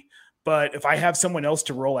 Maybe. But if I have someone else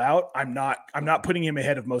to roll out, I'm not putting him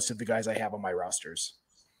ahead of most of the guys I have on my rosters.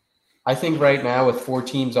 I think right now with 4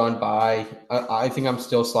 teams on bye, I think I'm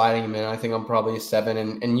still sliding him in. I think I'm probably a 7.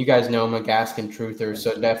 And you guys know I'm a Gaskin truther,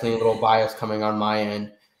 so definitely a little bias coming on my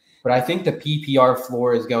end. But I think the PPR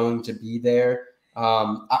floor is going to be there.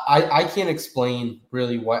 I can't explain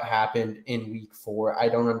really what happened in week 4. I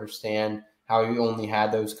don't understand how he only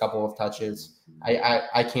had those couple of touches.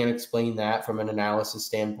 I can't explain that from an analysis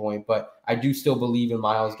standpoint, but I do still believe in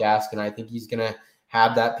Myles Gaskin. I think he's going to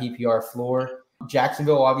have that PPR floor.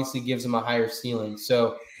 Jacksonville obviously gives him a higher ceiling.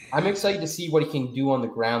 So I'm excited to see what he can do on the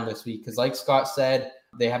ground this week because like Scott said,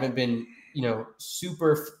 they haven't been,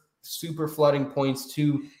 super flooding points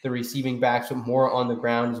to the receiving backs, but more on the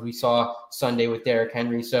ground as we saw Sunday with Derrick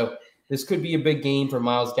Henry. So this could be a big game for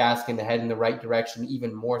Myles Gaskin to head in the right direction,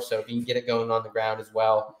 even more so if he can get it going on the ground as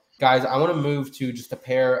well. Guys, I want to move to just a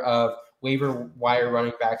pair of waiver wire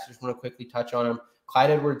running backs. Just want to quickly touch on them.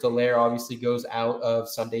 Clyde Edwards-Helaire obviously goes out of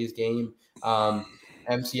Sunday's game.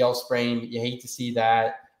 MCL sprain, you hate to see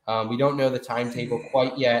that. We don't know the timetable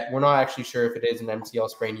quite yet. We're not actually sure if it is an MCL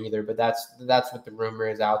sprain either, but that's what the rumor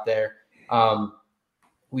is out there.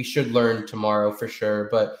 We should learn tomorrow for sure,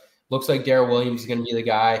 but looks like Darrell Williams is going to be the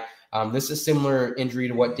guy. This is a similar injury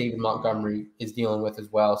to what David Montgomery is dealing with as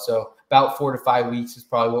well. So about 4 to 5 weeks is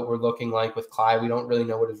probably what we're looking like with Clyde. We don't really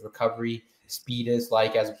know what his recovery speed is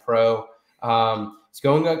like as a pro. It's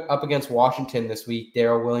going up against Washington this week,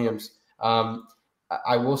 Darrell Williams.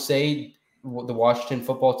 I will say the Washington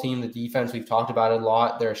football team, the defense, we've talked about it a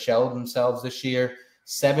lot. They're a shell of themselves this year.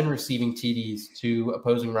 7 receiving TDs to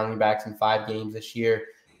opposing running backs in 5 games this year.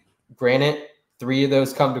 Granted, 3 of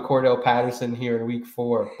those come to Cordell Patterson here in week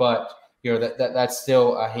 4, but that's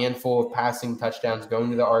still a handful of passing touchdowns going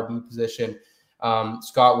to the RB position.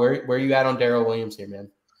 Scott, where are you at on Darrell Williams here, man?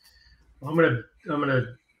 Well, I'm gonna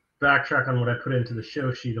backtrack on what I put into the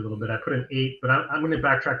show sheet a little bit. I put an 8, but I'm going to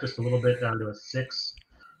backtrack just a little bit down to a 6.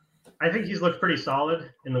 I think he's looked pretty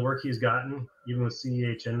solid in the work he's gotten, even with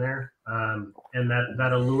CEH in there. And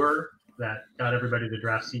that allure that got everybody to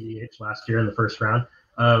draft CEH last year in the first round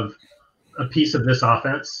of a piece of this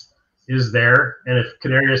offense is there. And if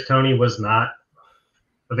Kadarius Toney was not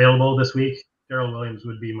available this week, Darrell Williams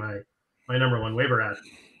would be my number 1 waiver ad.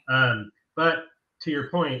 But to your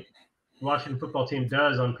point, the Washington football team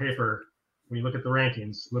does, on paper, when you look at the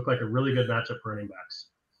rankings, look like a really good matchup for running backs.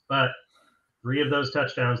 But 3 of those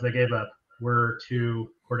touchdowns they gave up were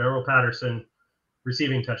to Cordero Patterson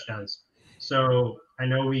receiving touchdowns. So I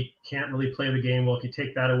know we can't really play the game, well, if you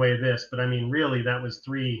take that away this, but I mean, really, that was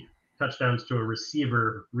 3 touchdowns to a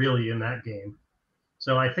receiver really in that game.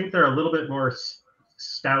 So I think they're a little bit more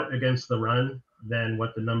stout against the run than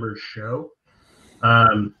what the numbers show.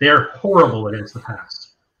 They're horrible against the pass.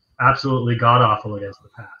 Absolutely god-awful against the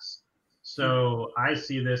pass. So I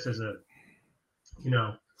see this as a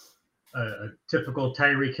typical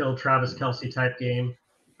Tyreek Hill, Travis Kelce type game.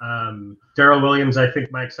 Darrell Williams, I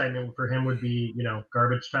think my excitement for him would be,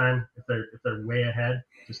 garbage time. If they're way ahead,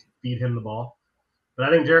 just feed him the ball. But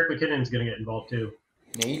I think Jerick McKinnon's going to get involved too.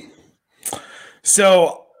 Nate?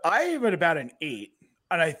 So I am at about an 8.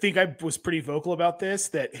 And I think I was pretty vocal about this,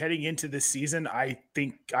 that heading into this season, I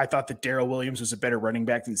thought that Darrell Williams was a better running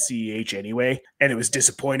back than CEH anyway. And it was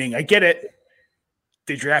disappointing. I get it.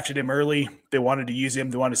 They drafted him early. They wanted to use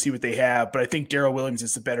him. They want to see what they have. But I think Darrell Williams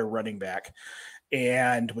is the better running back.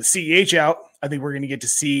 And with CEH out, I think we're going to get to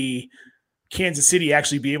see Kansas City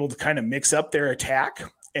actually be able to kind of mix up their attack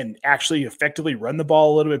and actually effectively run the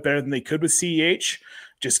ball a little bit better than they could with CEH,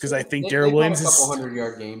 just because I think Darrell Williams is a couple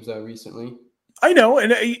 100-yard games recently. I know,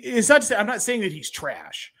 and it's not to say, I'm not saying that he's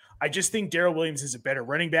trash. I just think Darrell Williams is a better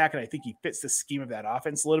running back, and I think he fits the scheme of that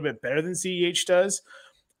offense a little bit better than CEH does.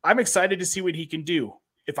 I'm excited to see what he can do.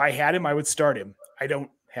 If I had him, I would start him. I don't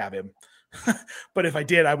have him. But if I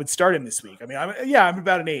did, I would start him this week. I mean, I'm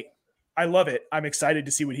about an 8. I love it. I'm excited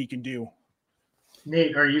to see what he can do.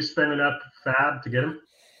 Nate, are you spending up fab to get him?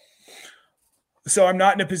 So I'm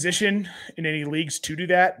not in a position in any leagues to do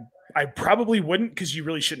that. I probably wouldn't, because you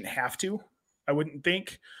really shouldn't have to. I wouldn't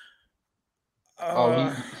think.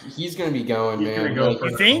 He's going to be going, man.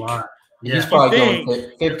 You think? Yeah. He's probably going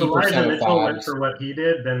 50% if Elijah Mitchell went for what he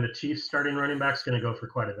did, then the Chiefs starting running back's going to go for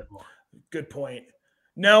quite a bit more. Good point.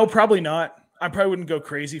 No, probably not. I probably wouldn't go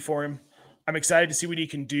crazy for him. I'm excited to see what he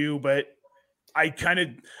can do, but I kind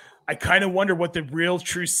of wonder what the real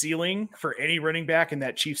true ceiling for any running back in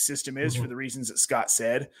that Chiefs system is, for the reasons that Scott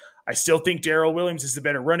said. I still think Darrell Williams is the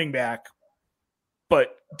better running back,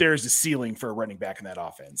 but there's a ceiling for a running back in that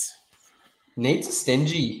offense. Nate's a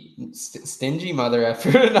stingy mother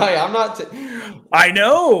effer tonight. I'm not. I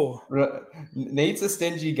know. Nate's a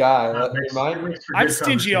stingy guy. I'm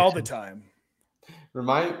stingy all the time.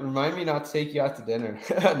 Remind me not to take you out to dinner.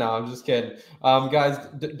 No, I'm just kidding. Guys,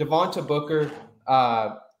 Devonta Booker,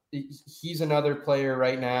 he's another player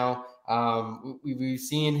right now. We've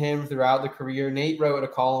seen him throughout the career. Nate wrote a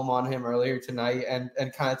column on him earlier tonight and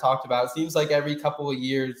kind of talked about, it seems like every couple of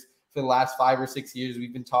years for the last 5 or 6 years,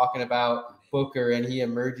 we've been talking about Booker, and he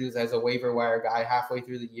emerges as a waiver wire guy halfway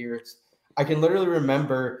through the years. I can literally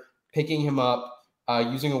remember picking him up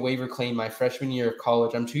using a waiver claim my freshman year of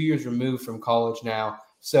college. I'm 2 years removed from college now.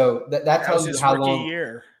 So that tells you how long.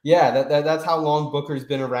 Year. Yeah, that's how long Booker's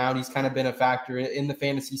been around. He's kind of been a factor in the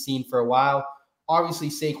fantasy scene for a while. Obviously,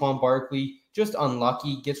 Saquon Barkley, just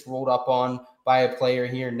unlucky, gets rolled up on by a player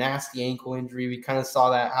here. Nasty ankle injury. We kind of saw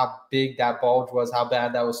that, how big that bulge was, how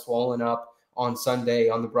bad that was swollen up on Sunday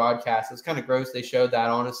on the broadcast. It's kind of gross they showed that,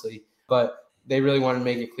 honestly. But they really wanted to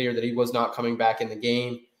make it clear that he was not coming back in the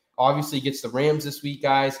game. Obviously, gets the Rams this week,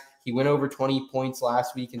 guys. He went over 20 points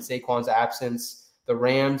last week in Saquon's absence. The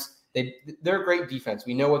Rams, they're a great defense.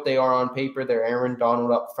 We know what they are on paper. They're Aaron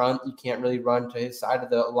Donald up front. You can't really run to his side of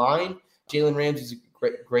the line. Jalen Ramsey's a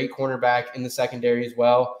great cornerback in the secondary as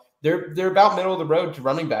well. They're about middle of the road to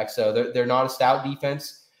running back, so they're not a stout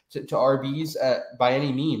defense to RBs by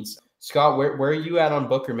any means. Scott, where are you at on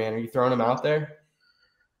Booker, man? Are you throwing him out there?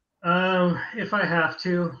 If I have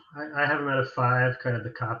to, I have him at a 5, kind of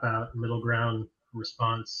the cop-out, middle ground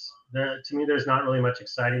response. To me, there's not really much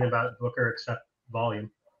exciting about Booker except volume,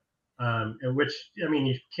 which, I mean,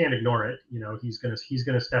 you can't ignore it. You know, he's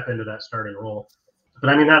gonna step into that starting role. But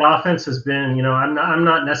I mean, that offense has been, you know, I'm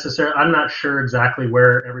not sure exactly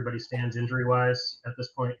where everybody stands injury wise at this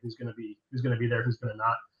point. Who's going to be there, who's going to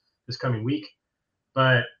not this coming week.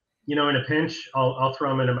 But, you know, in a pinch, I'll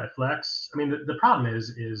throw him into my flex. I mean, the problem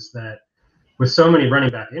is that with so many running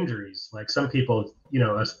back injuries, like some people, you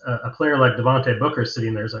know, a player like Devontae Booker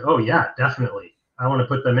sitting there is like, oh yeah, definitely, I want to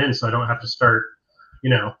put them in so I don't have to start, you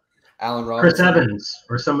know, Allen Robinson, Chris Evans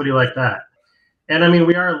or somebody like that. And I mean,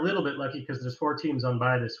 we are a little bit lucky because there's 4 teams on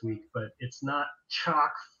bye this week, but it's not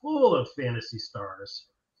chock full of fantasy stars.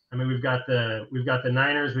 I mean, we've got the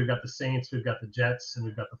Niners, we've got the Saints, we've got the Jets, and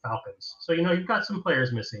we've got the Falcons. So, you know, you've got some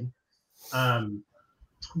players missing.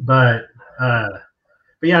 But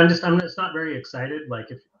yeah, I'm just not very excited. Like,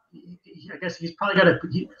 I guess he's probably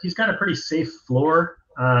he's got a pretty safe floor,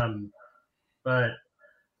 but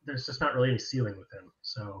there's just not really any ceiling with him.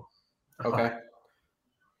 So okay.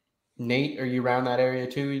 Nate, are you around that area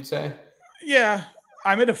too, you'd say? Yeah,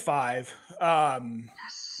 I'm at a 5.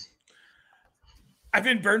 Yes. I've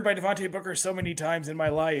been burned by Devontae Booker so many times in my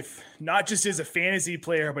life, not just as a fantasy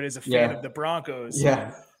player, but as a fan of the Broncos.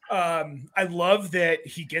 Yeah. I love that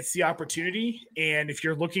he gets the opportunity. And if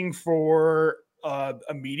you're looking for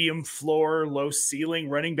a medium floor, low ceiling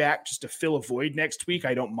running back just to fill a void next week,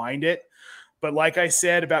 I don't mind it. But like I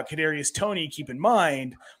said about Kadarius Toney, keep in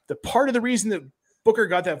mind, the part of the reason that Booker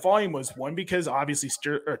got that volume was, one, because obviously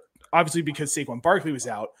because Saquon Barkley was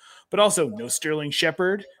out, but also no Sterling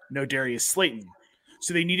Shepard, no Darius Slayton.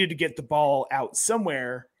 So they needed to get the ball out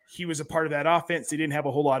somewhere. He was a part of that offense. They didn't have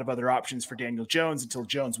a whole lot of other options for Daniel Jones until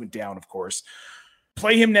Jones went down, of course.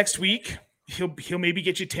 Play him next week. He'll maybe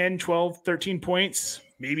get you 10, 12, 13 points.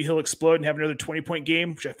 Maybe he'll explode and have another 20-point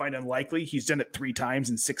game, which I find unlikely. He's done it 3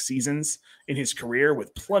 times in 6 seasons in his career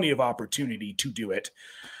with plenty of opportunity to do it.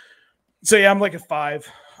 So, yeah, I'm like a 5.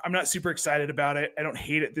 I'm not super excited about it. I don't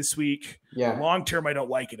hate it this week. Yeah. Long term, I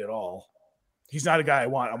don't like it at all. He's not a guy I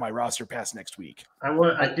want on my roster past next week. I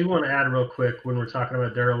do want to add real quick, when we're talking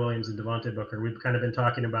about Darrell Williams and Devontae Booker, we've kind of been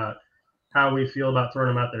talking about how we feel about throwing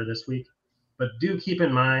them out there this week. But do keep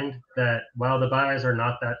in mind that while the buys are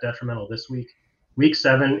not that detrimental this week, week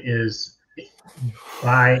 7 is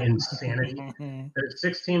bye insanity. There's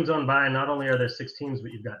 6 teams on bye. Not only are there 6 teams,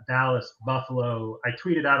 but you've got Dallas, Buffalo. I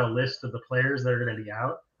tweeted out a list of the players that are going to be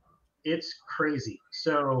out. It's crazy.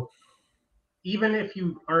 So even if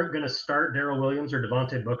you aren't going to start Darrell Williams or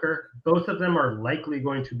Devontae Booker, both of them are likely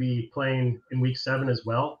going to be playing in week 7 as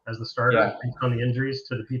well as the starter based on the injuries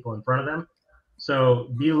to the people in front of them.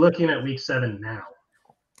 So be looking at week 7 now.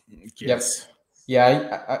 Yes.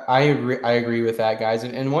 Yeah, I agree with that, guys.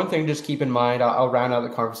 And one thing, just keep in mind, I'll round out the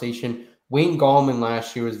conversation. Wayne Gallman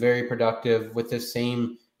last year was very productive with this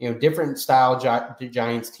same, different style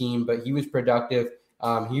Giants team, but he was productive.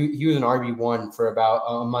 He was an RB1 for about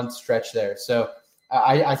a month stretch there. So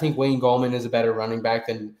I think Wayne Gallman is a better running back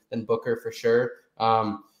than Booker for sure.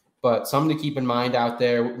 But something to keep in mind out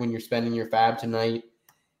there when you're spending your fab tonight.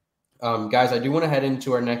 Guys, I do want to head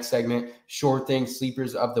into our next segment, short things,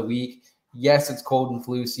 sleepers of the week. Yes, it's cold and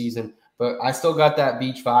flu season, but I still got that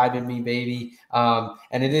beach vibe in me, baby.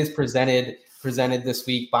 And it is presented this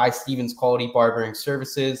week by Stevens Quality Barbering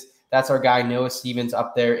Services. That's our guy, Noah Stevens,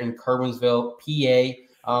 up there in Kerwinsville,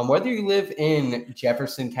 PA. Whether you live in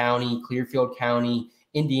Jefferson County, Clearfield County,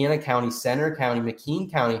 Indiana County, Center County, McKean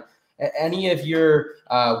County, any of your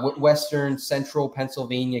Western Central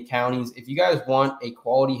Pennsylvania counties, if you guys want a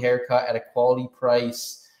quality haircut at a quality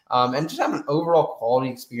price and just have an overall quality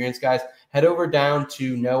experience, guys, head over down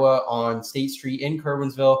to Noah on State Street in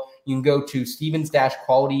Kerwinsville. You can go to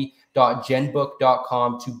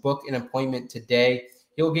stevens-quality.genbook.com to book an appointment today.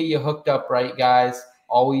 He'll get you hooked up right, guys.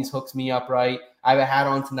 Always hooks me up right. I have a hat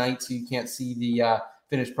on tonight, so you can't see the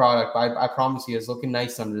finished product, but I promise you it's looking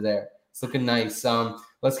nice under there. It's looking nice.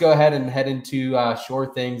 Let's go ahead and head into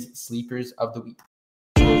Sure Things Sleepers of the Week.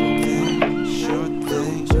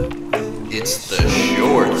 It's the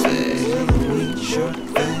Sure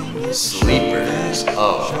Thing Sleepers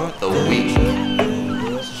of the Week.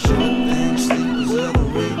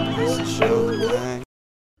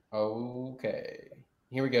 Okay,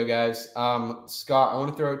 here we go, guys. Scott, I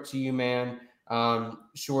want to throw it to you, man.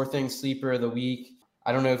 Sure Thing Sleeper of the Week.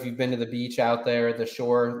 I don't know if you've been to the beach out there at the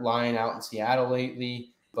shoreline out in Seattle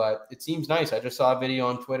lately, but it seems nice. I just saw a video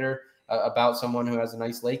on Twitter about someone who has a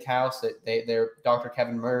nice lake house. They're Dr.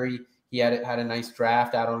 Kevin Murray. He had a nice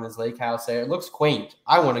draft out on his lake house there. It looks quaint.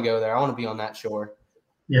 I want to go there. I want to be on that shore.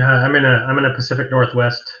 Yeah, I'm in a Pacific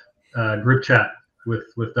Northwest group chat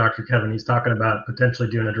with Dr. Kevin. He's talking about potentially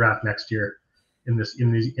doing a draft next year in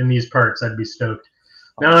these parts. I'd be stoked.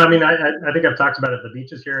 No, I mean I think I've talked about it. The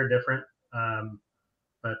beaches here are different,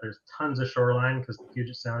 but there's tons of shoreline because the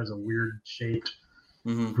Puget Sound is a weird shaped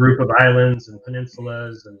group of islands and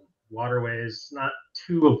peninsulas and waterways. Not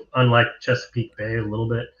too unlike Chesapeake Bay, a little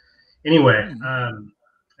bit. Anyway,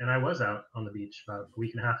 and I was out on the beach about a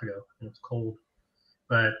week and a half ago, and it was cold,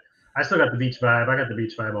 but I still got the beach vibe. I got the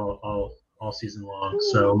beach vibe all season long.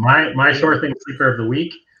 So my Sure Thing Sleeper of the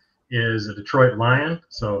Week is a Detroit Lion.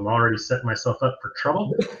 So I'm already setting myself up for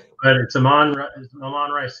trouble, but it's Amon-Ra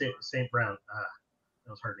St. Brown. That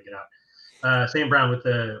was hard to get out. St. Brown with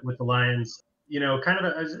the Lions. You know, kind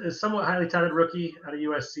of a somewhat highly touted rookie out of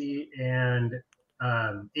USC, and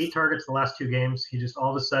 8 targets the last 2 games. He just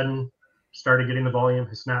all of a sudden started getting the volume.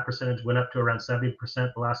 His snap percentage went up to around 70%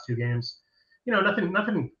 the last 2 games. You know,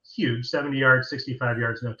 nothing huge, 70 yards, 65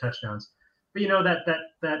 yards, no touchdowns. But you know that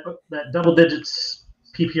double digits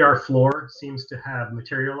PPR floor seems to have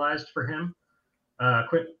materialized for him.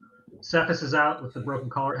 Seth is out with the broken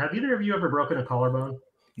collar. Have either of you ever broken a collarbone?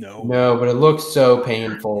 No, but it looks so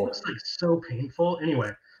painful. It looks like so painful.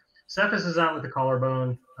 Anyway, Seth is out with the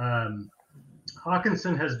collarbone.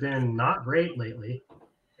 Hawkinson has been not great lately,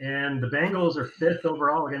 and the Bengals are 5th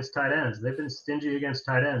overall against tight ends. They've been stingy against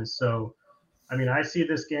tight ends. So, I mean, I see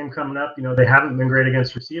this game coming up. You know, they haven't been great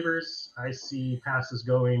against receivers. I see passes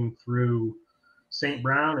going through St.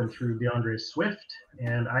 Brown and through DeAndre Swift,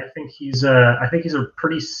 and I think he's a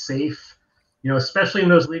pretty safe, you know, especially in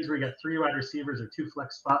those leagues where you got 3 wide receivers or 2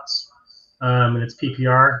 flex spots, and it's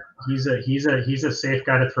PPR. He's a safe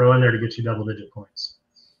guy to throw in there to get you double-digit points.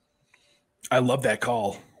 I love that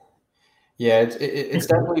call. Yeah, it's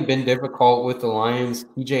definitely been difficult with the Lions.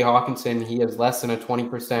 TJ Hawkinson, he has less than a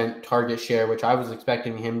 20% target share, which I was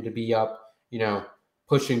expecting him to be up, you know,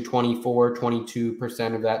 pushing 24,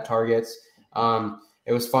 22% of that targets.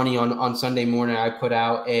 It was funny on Sunday morning, I put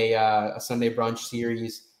out a Sunday brunch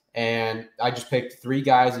series, and I just picked 3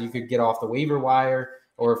 guys that you could get off the waiver wire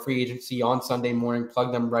or free agency on Sunday morning,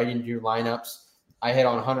 plug them right into your lineups. I hit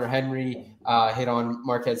on Hunter Henry, hit on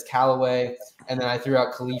Marquez Callaway, and then I threw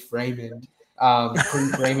out Khalif Raymond.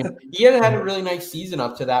 Raymond. He had a really nice season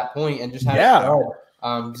up to that point and just had a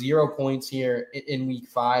start. 0 points here in week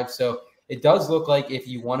 5. So it does look like if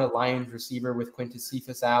you want a Lions receiver with Quintus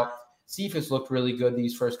Cephas out, Cephas looked really good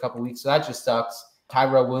these first couple weeks, so that just sucks.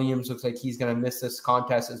 Tyrell Williams looks like he's going to miss this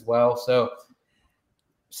contest as well. So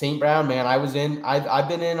St. Brown, man, I've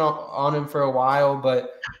been in on him for a while,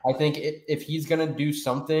 but I think if he's going to do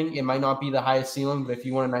something, it might not be the highest ceiling, but if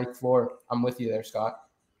you want a nice floor, I'm with you there, Scott.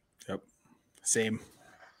 Yep. Same.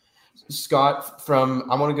 Scott,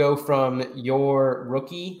 I want to go from your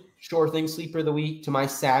rookie Sure Thing Sleeper of the Week to my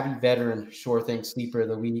savvy veteran Sure Thing Sleeper of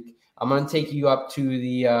the Week. I'm going to take you up to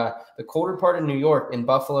the colder part of New York in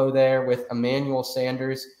Buffalo there with Emmanuel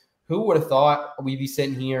Sanders. Who would have thought we'd be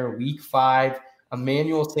sitting here week 5?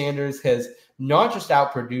 Emmanuel Sanders has not just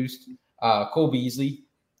outproduced Cole Beasley,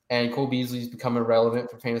 and Cole Beasley's become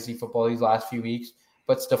irrelevant for fantasy football these last few weeks,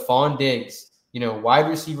 but Stephon Diggs, you know, wide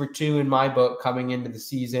receiver 2 in my book coming into the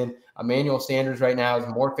season. Emmanuel Sanders right now has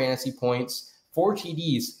more fantasy points, 4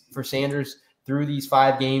 TDs for Sanders through these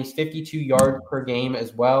 5 games, 52 yards per game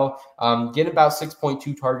as well. Getting about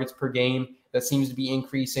 6.2 targets per game. That seems to be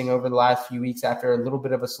increasing over the last few weeks after a little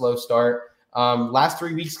bit of a slow start. Last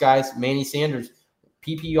 3 weeks, guys, Manny Sanders,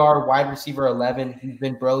 PPR wide receiver 11. He's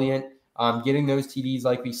been brilliant. Getting those TDs,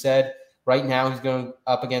 like we said. Right now, he's going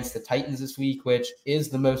up against the Titans this week, which is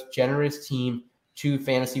the most generous team to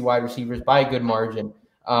fantasy wide receivers by a good margin.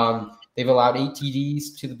 They've allowed 8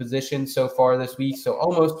 TDs to the position so far this week, so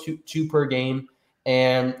almost two per game.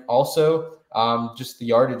 And also just the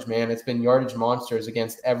yardage, man. It's been yardage monsters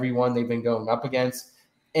against everyone they've been going up against.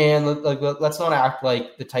 And let's not act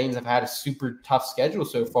like the Titans have had a super tough schedule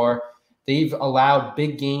so far. They've allowed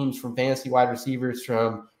big games from fantasy wide receivers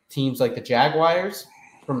from teams like the Jaguars,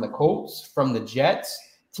 from the Colts, from the Jets,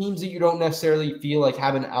 teams that you don't necessarily feel like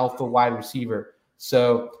have an alpha wide receiver.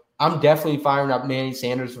 So I'm definitely firing up Manny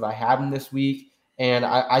Sanders if I have him this week. And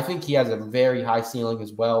I think he has a very high ceiling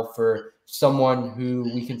as well for someone who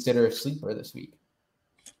we consider a sleeper this week.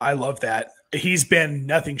 I love that. He's been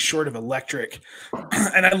nothing short of electric.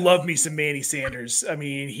 And I love me some Manny Sanders. I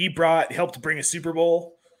mean, he helped bring a Super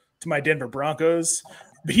Bowl to my Denver Broncos.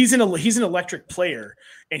 But he's an electric player,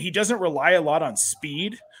 and he doesn't rely a lot on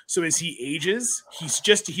speed. So as he ages,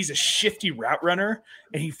 he's a shifty route runner,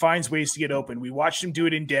 and he finds ways to get open. We watched him do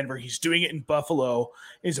it in Denver. He's doing it in Buffalo.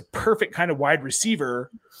 He's a perfect kind of wide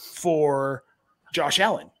receiver for Josh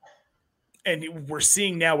Allen. And we're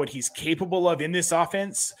seeing now what he's capable of in this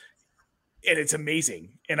offense, and it's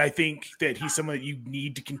amazing. And I think that he's someone that you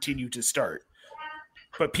need to continue to start.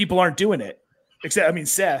 But people aren't doing it, except,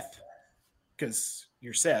 Seth, because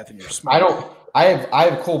you're Seth and you're smart. I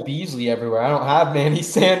have Cole Beasley everywhere. I don't have Manny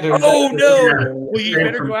Sanders. Oh no! Well, you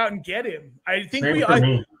better go out and get him. I think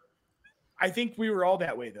we were all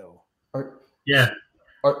that way though.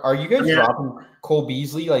 Are you guys dropping Cole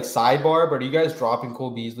Beasley like sidebar? But are you guys dropping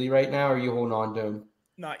Cole Beasley right now? Or are you holding on to him?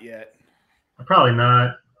 Not yet. Probably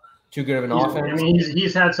not. Too good of an offense. I mean,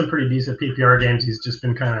 he's had some pretty decent PPR games. He's just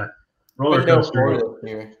been kind of roller coaster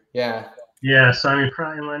here. Yeah. Yeah, so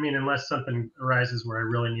unless something arises where I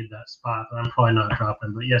really need that spot, I'm probably not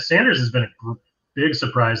dropping. But yeah, Sanders has been a big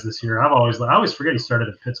surprise this year. I always forget he started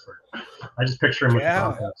at Pittsburgh. I just picture him with the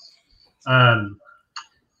Broncos.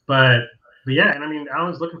 But yeah, and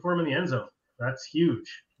Allen's looking for him in the end zone. That's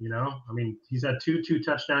huge. He's had two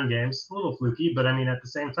touchdown games, a little fluky, but at the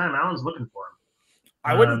same time, Allen's looking for him.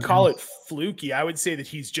 I wouldn't call it fluky. I would say that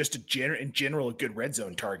he's just in general a good red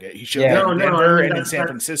zone target. He showed that in Denver and in San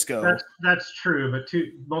Francisco. That's true, but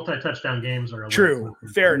 2 multi-touchdown games are true.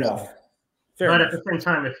 Fair enough. But at the same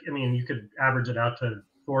time, you could average it out to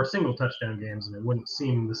 4 single touchdown games, and it wouldn't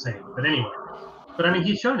seem the same. But anyway,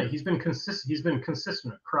 he's shown it. He's been consistent. He's been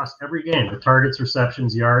consistent across every game: the targets,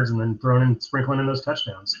 receptions, yards, and then sprinkling in those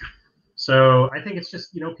touchdowns. So I think it's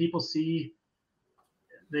just people see.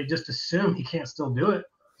 They just assume he can't still do it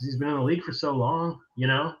because he's been in the league for so long,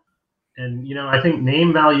 And, I think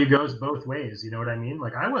name value goes both ways. You know what I mean?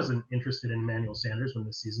 Like, I wasn't interested in Emmanuel Sanders when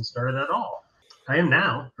the season started at all. I am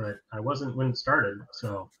now, but I wasn't when it started.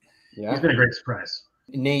 So he's been a great surprise.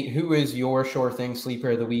 Nate, who is your sure thing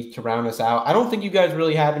sleeper of the week to round us out? I don't think you guys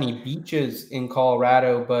really have any beaches in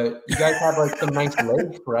Colorado, but you guys have some nice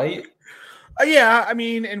lakes, right? Yeah,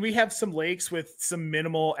 and we have some lakes with some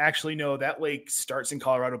minimal. Actually, no, that lake starts in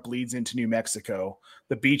Colorado, bleeds into New Mexico.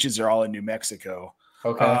 The beaches are all in New Mexico.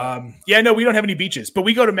 Okay. No, we don't have any beaches, but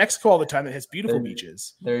we go to Mexico all the time that has beautiful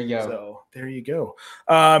beaches. There you go. So there you go.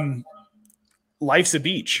 Life's a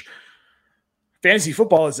beach. Fantasy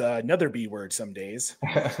football is another B word some days.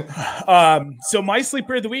 So my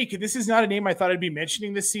sleeper of the week, and this is not a name I thought I'd be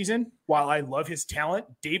mentioning this season, while I love his talent,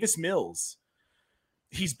 Davis Mills.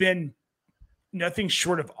 He's been nothing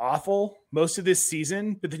short of awful most of this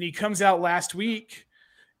season, but then he comes out last week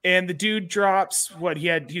and the dude drops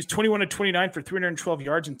he's 21 to 29 for 312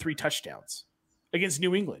 yards and 3 touchdowns against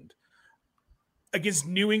New England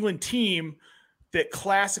team that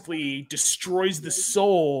classically destroys the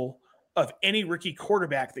soul of any rookie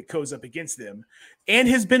quarterback that goes up against them, and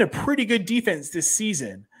has been a pretty good defense this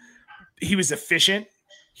season. He was efficient.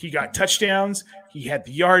 He got touchdowns. He had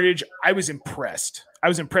the yardage. I was impressed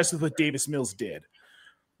with what Davis Mills did.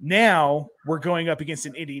 Now we're going up against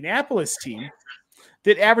an Indianapolis team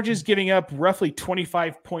that averages giving up roughly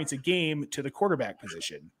 25 points a game to the quarterback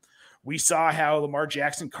position. We saw how Lamar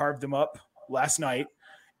Jackson carved them up last night,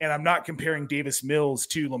 and I'm not comparing Davis Mills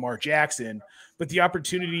to Lamar Jackson, but the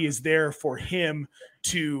opportunity is there for him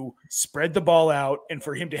to spread the ball out and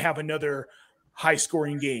for him to have another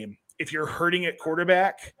high-scoring game. If you're hurting at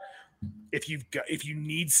quarterback, if you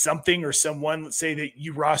need something or someone, let's say that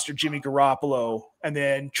you roster Jimmy Garoppolo and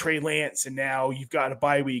then Trey Lance, and now you've got a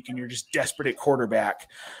bye week and you're just desperate at quarterback.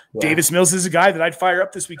 Yeah. Davis Mills is a guy that I'd fire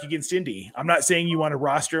up this week against Indy. I'm not saying you want to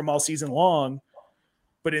roster him all season long,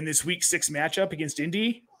 but in this week 6 matchup against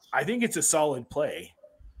Indy, I think it's a solid play.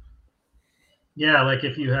 Yeah, like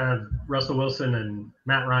if you have Russell Wilson and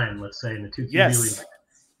Matt Ryan, let's say, in the 2 QB league,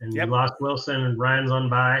 And Yep. you lost Wilson and Ryan's on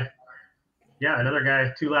bye. Yeah, another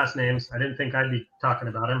guy, 2 last names. I didn't think I'd be talking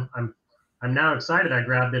about him. I'm now excited. I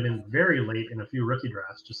grabbed him in very late in a few rookie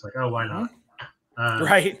drafts, just like, oh, why not?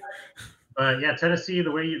 Right. But yeah, Tennessee,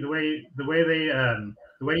 the way you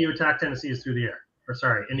attack Tennessee is through the air. Or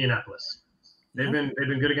sorry, Indianapolis. They've been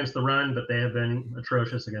good against the run, but they have been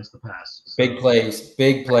atrocious against the pass. So, big plays.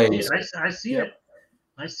 I see it.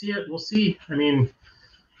 I see it. We'll see. I mean,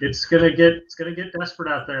 it's gonna get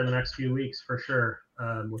desperate out there in the next few weeks for sure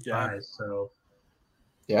with buys. So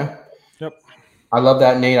yeah. Yep. I love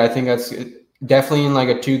that, Nate. I think that's definitely in like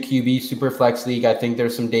a 2 QB super flex league. I think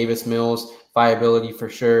there's some Davis Mills viability for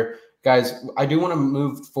sure. Guys, I do want to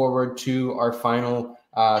move forward to our final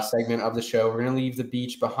segment of the show. We're going to leave the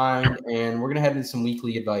beach behind, and we're going to head into some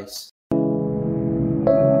weekly advice.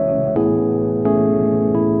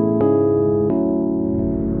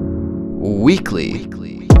 Weekly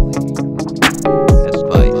advice.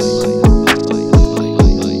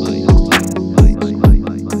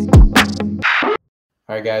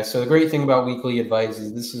 All right, guys. So the great thing about weekly advice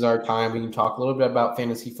is this is our time. We can talk a little bit about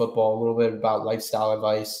fantasy football, a little bit about lifestyle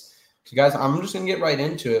advice. So, guys, I'm just going to get right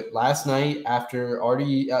into it. Last night, after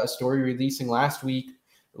already a story releasing last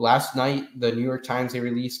night, the New York Times, they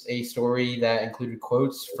released a story that included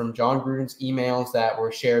quotes from John Gruden's emails that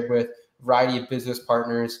were shared with a variety of business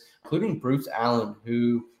partners, including Bruce Allen,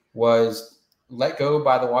 who was let go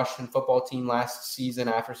by the Washington football team last season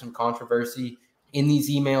after some controversy. In these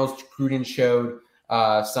emails, Gruden showed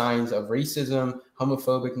signs of racism,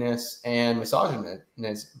 homophobicness, and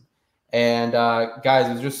misogynism. And guys,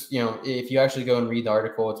 it was just, if you actually go and read the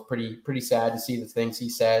article, it's pretty sad to see the things he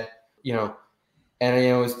said, and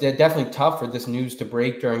it was definitely tough for this news to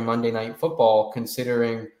break during Monday Night Football,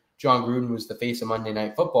 considering John Gruden was the face of Monday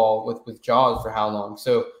Night Football with Jaws for how long.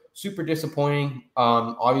 So super disappointing.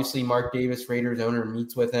 Obviously, Mark Davis, Raiders owner,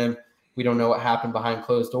 meets with him. We don't know what happened behind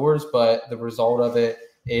closed doors, but the result of it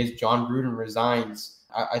is John Gruden resigns.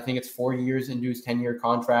 I think it's 4 years into his 10-year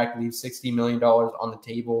contract, leaves $60 million on the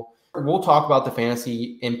table. We'll talk about the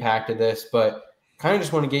fantasy impact of this, but kind of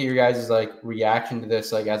just want to get your guys' reaction to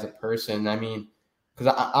this, as a person. I mean,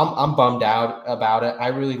 because I'm bummed out about it. I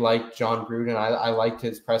really like John Gruden. I liked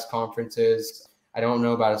his press conferences. I don't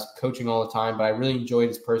know about his coaching all the time, but I really enjoyed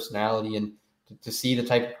his personality, and to see the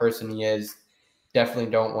type of person he is,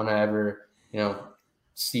 definitely don't want to ever,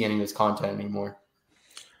 see any of his content anymore.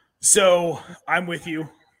 So I'm with you.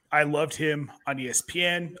 I loved him on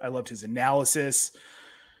ESPN. I loved his analysis.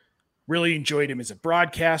 Really enjoyed him as a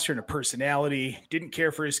broadcaster and a personality. Didn't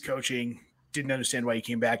care for his coaching. Didn't understand why he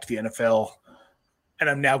came back to the NFL. And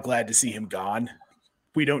I'm now glad to see him gone.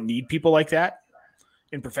 We don't need people like that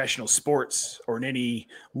in professional sports or in any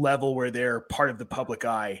level where they're part of the public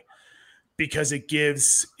eye, because it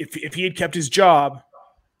gives, if he had kept his job,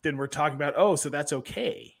 then we're talking about, so that's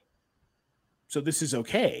okay. So this is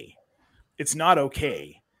okay. It's not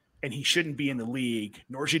okay. And he shouldn't be in the league,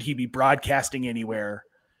 nor should he be broadcasting anywhere.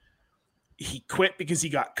 He quit because he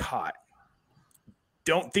got caught.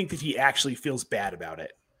 Don't think that he actually feels bad about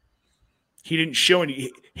it. He didn't show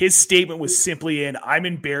any. His statement was simply I'm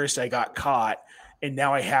embarrassed I got caught, and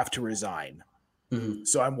now I have to resign. Mm-hmm.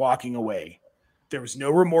 So I'm walking away. There was no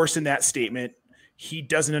remorse in that statement. He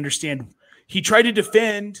doesn't understand. He tried to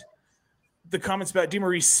defend the comments about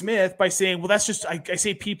DeMaurice Smith by saying, well, that's just, I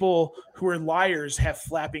say people who are liars have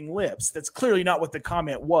flapping lips. That's clearly not what the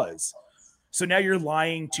comment was. So now you're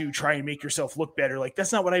lying to try and make yourself look better.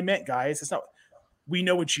 That's not what I meant, guys. That's not, we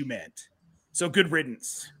know what you meant. So good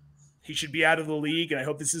riddance. He should be out of the league. And I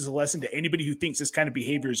hope this is a lesson to anybody who thinks this kind of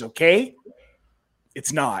behavior is okay.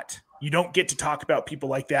 It's not. You don't get to talk about people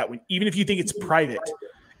like that even if you think it's private.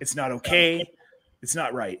 It's not okay. It's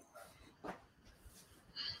not right.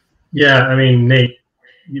 Yeah, I mean, Nate,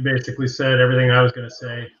 you basically said everything I was going to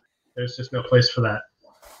say. There's just no place for that.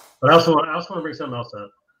 But I also want to bring something else up.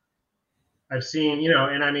 I've seen,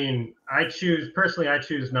 and I mean, I choose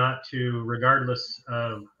not to, regardless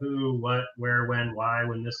of who, what, where, when, why,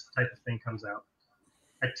 when this type of thing comes out.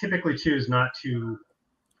 I typically choose not to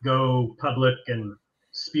go public and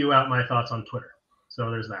spew out my thoughts on Twitter. So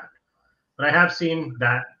there's that. But I have seen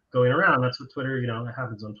that going around. That's what Twitter, that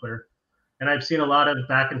happens on Twitter. And I've seen a lot of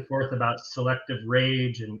back and forth about selective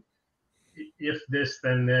rage and if this,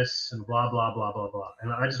 then this, and blah, blah, blah, blah, blah.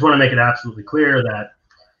 And I just want to make it absolutely clear that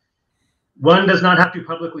one does not have to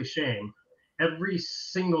publicly shame every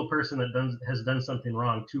single person that has done something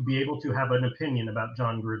wrong to be able to have an opinion about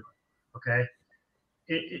John Gruden. Okay?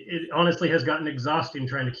 It honestly has gotten exhausting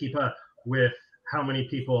trying to keep up with how many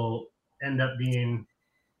people end up being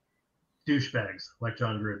douchebags like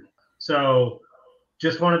John Gruden. So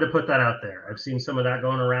just wanted to put that out there. I've seen some of that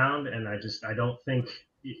going around, and I don't think,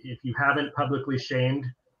 if you haven't publicly shamed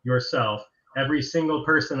yourself, every single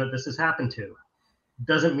person that this has happened to,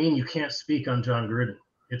 doesn't mean you can't speak on John Gruden.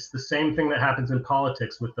 It's the same thing that happens in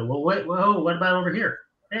politics with the, well, wait, whoa, what about over here?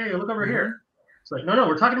 Hey, look over here. It's like, no,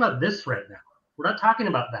 we're talking about this right now. We're not talking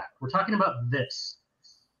about that. We're talking about this.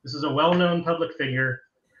 This is a well-known public figure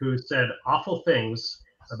who said awful things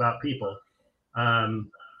about people,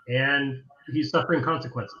 and he's suffering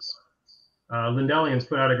consequences. Lindelian's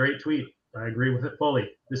put out a great tweet. I agree with it fully.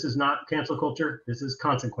 This is not cancel culture. This is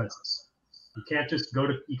consequences. You can't just go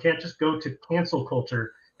to cancel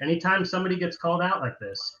culture anytime somebody gets called out like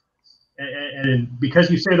this. And because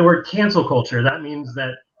you say the word cancel culture, that means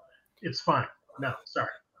that it's fine. No, sorry.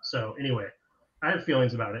 So anyway, I have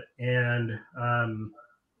feelings about it. And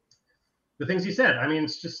the things he said, I mean,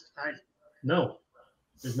 it's just, no,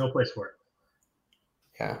 there's no place for it.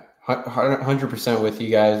 Yeah, 100% with you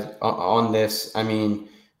guys on this. I mean,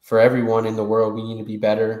 for everyone in the world, we need to be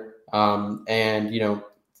better. And,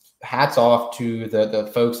 hats off to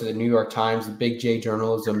the folks at the New York Times, the big J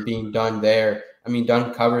journalism being done there. I mean,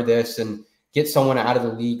 done cover this and get someone out of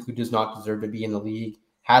the league who does not deserve to be in the league.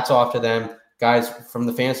 Hats off to them. Guys, from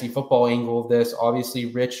the fantasy football angle of this, obviously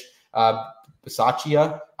Rich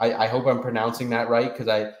Bisaccia, I hope I'm pronouncing that right, because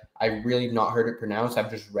I really have not heard it pronounced.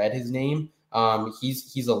 I've just read his name.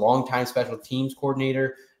 He's a longtime special teams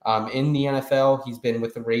coordinator in the NFL. He's been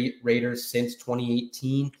with the Raiders since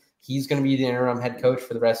 2018. He's going to be the interim head coach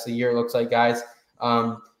for the rest of the year, it looks like, guys.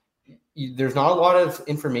 There's not a lot of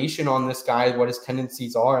information on this guy, what his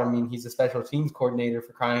tendencies are. I mean, he's a special teams coordinator,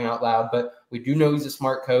 for crying out loud, but we do know he's a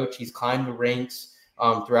smart coach. He's climbed the ranks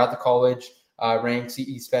throughout the college ranks.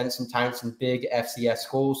 He spent some time in some big FCS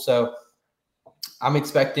schools. So I'm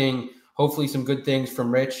expecting hopefully some good things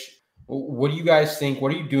from Rich. What do you guys think?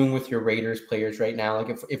 What are you doing with your Raiders players right now?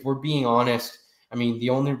 Like, if we're being honest, I mean,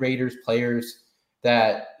 the only Raiders players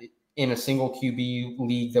that in a single QB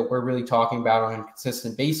league that we're really talking about on a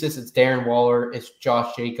consistent basis, it's Darren Waller, it's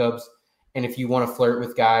Josh Jacobs. And if you want to flirt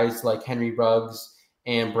with guys like Henry Ruggs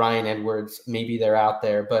and Brian Edwards, maybe they're out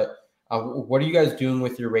there. But what are you guys doing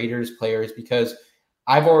with your Raiders players? Because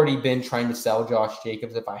I've already been trying to sell Josh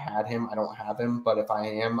Jacobs if I had him. I don't have him, but if I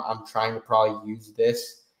am, I'm trying to probably use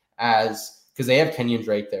this because they have Kenyon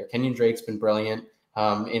Drake there. Kenyon Drake's been brilliant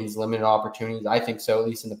in his limited opportunities. I think so, at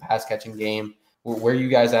least in the pass catching game. Where are you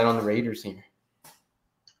guys at on the Raiders here?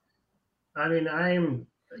 I mean,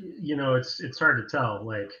 it's hard to tell.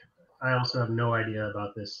 Like, I also have no idea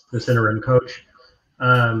about this interim coach.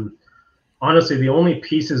 Honestly, the only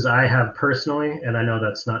pieces I have personally, and I know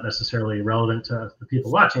that's not necessarily relevant to the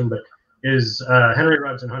people watching, but is Henry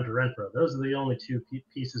Ruggs and Hunter Renfrow. Those are the only two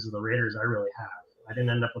pieces of the Raiders I really have. I didn't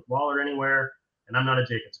end up with Waller anywhere, and I'm not a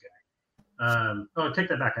Jacobs guy. Take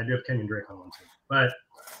that back. I do have Kenyon Drake on one team. But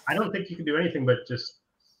I don't think you can do anything but just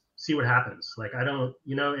see what happens. Like, I don't,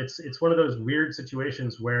 it's one of those weird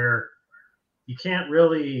situations where you can't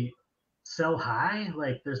really sell high.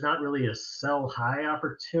 Like, there's not really a sell high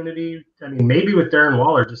opportunity. I mean, maybe with Darren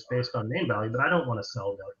Waller just based on name value, but I don't want to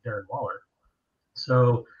sell Darren Waller.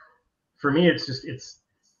 So for me, it's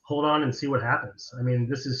hold on and see what happens. I mean,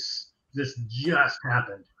 this just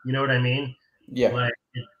happened. You know what I mean? Yeah. Like,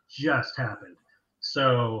 it just happened.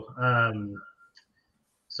 So,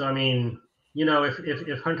 I mean,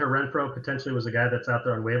 if Hunter Renfrow potentially was a guy that's out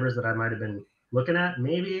there on waivers that I might have been looking at,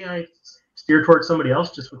 maybe I steer towards somebody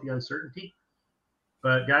else just with the uncertainty.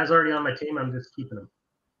 But guys already on my team, I'm just keeping them.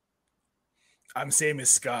 I'm same as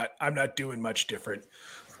Scott. I'm not doing much different.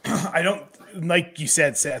 I don't, like you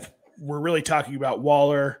said, Seth, we're really talking about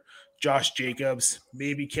Waller, Josh Jacobs,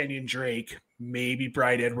 maybe Kenyon Drake, maybe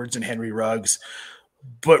Brian Edwards and Henry Ruggs.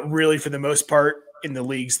 But really, for the most part, in the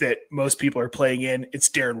leagues that most people are playing in, it's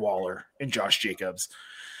Darren Waller and Josh Jacobs.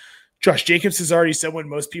 Josh Jacobs is already someone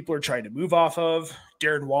most people are trying to move off of.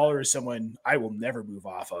 Darren Waller is someone I will never move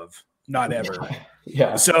off of. Not ever.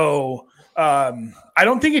 Yeah. So I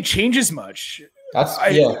don't think it changes much.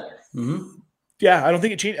 Yeah, I don't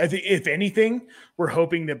think it changes. I think if anything, we're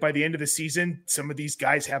hoping that by the end of the season, some of these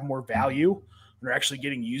guys have more value and are actually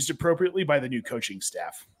getting used appropriately by the new coaching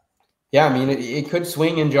staff. Yeah, I mean, it could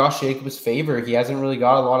swing in Josh Jacobs' favor. He hasn't really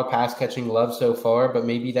got a lot of pass-catching love so far, but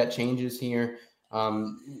maybe that changes here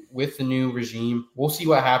with the new regime. We'll see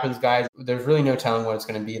what happens, guys. There's really no telling what it's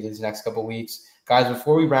going to be these next couple of weeks. Guys,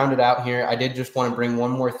 before we round it out here, I did just want to bring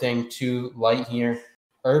one more thing to light here.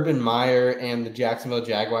 Urban Meyer and the Jacksonville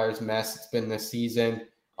Jaguars mess it's been this season.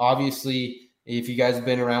 Obviously, if you guys have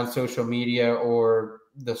been around social media or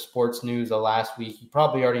the sports news of last week, you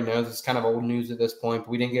probably already know this is kind of old news at this point,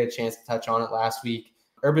 but we didn't get a chance to touch on it last week.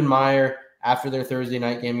 Urban Meyer after their Thursday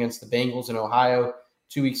night game against the Bengals in Ohio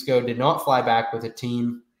 2 weeks ago. Did not fly back with a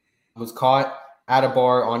team. Was caught at a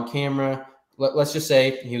bar on camera. Let's just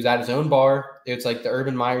say he was at his own bar. It's like the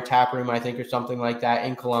Urban Meyer tap room, I think, or something like that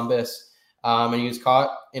in Columbus. And he was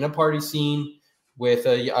caught in a party scene with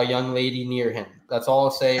a young lady near him. That's all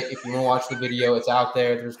I'll say. If you want to watch the video, it's out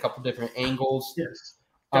there. There's a couple different angles. Yes.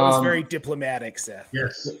 That was very diplomatic, Seth.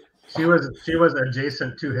 Yes. She was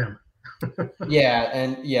adjacent to him.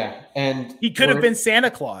 And he could have been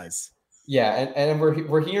Santa Claus. Yeah, and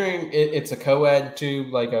we're hearing it's a co-ed too,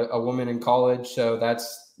 like a woman in college, so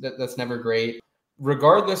that's never great.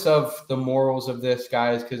 Regardless of the morals of this,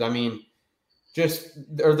 guys, because I mean,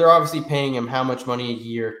 they're obviously paying him how much money a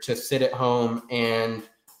year to sit at home and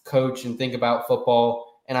coach and think about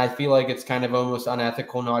football, and I feel like it's kind of almost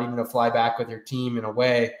unethical not even to fly back with your team in a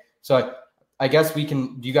way. So I guess we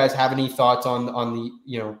can. Do you guys have any thoughts on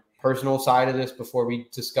the personal side of this before we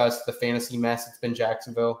discuss the fantasy mess it's been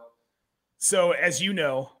Jacksonville? So as you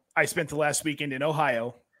know, I spent the last weekend in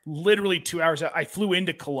Ohio, literally 2 hours out. I flew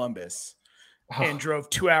into Columbus and drove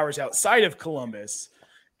 2 hours outside of Columbus.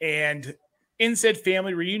 And in said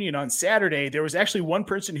family reunion on Saturday, there was actually one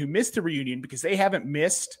person who missed the reunion because they haven't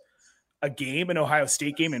missed a game, an Ohio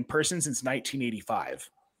State game in person since 1985.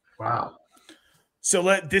 Wow.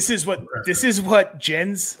 So this is what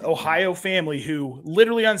Jen's Ohio family, who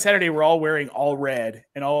literally on Saturday were all wearing all red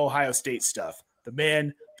and all Ohio State stuff. The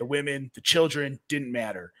men, the women, the children, didn't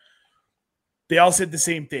matter. They all said the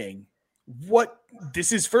same thing.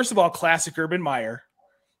 This is, first of all, classic Urban Meyer.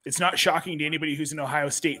 It's not shocking to anybody who's an Ohio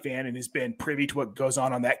State fan and has been privy to what goes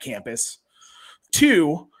on that campus.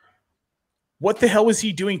 2, what the hell was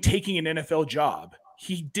he doing taking an NFL job?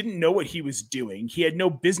 He didn't know what he was doing. He had no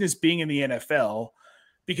business being in the NFL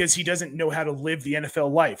because he doesn't know how to live the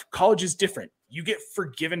NFL life. College is different. You get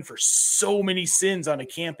forgiven for so many sins on a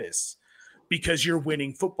campus because you're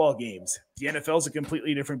winning football games. The NFL is a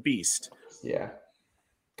completely different beast. Yeah.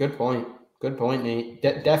 Good point. Good point, Nate.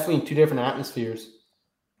 Definitely two different atmospheres.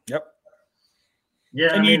 Yep.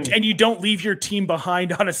 Yeah. And you don't leave your team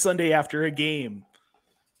behind on a Sunday after a game.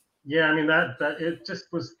 Yeah. I mean, that it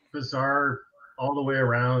just was bizarre all the way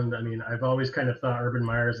around. I mean, I've always kind of thought Urban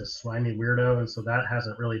Meyer is a slimy weirdo. And so that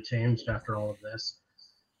hasn't really changed after all of this,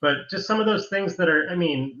 but just some of those things that are, I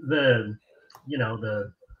mean, the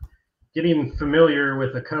getting familiar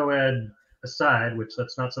with a co-ed aside, which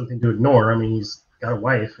that's not something to ignore. I mean, he's got a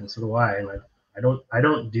wife and so do I, and I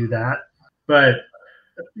don't do that, but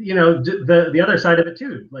the other side of it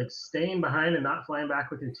too, like staying behind and not flying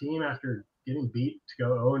back with your team after getting beat to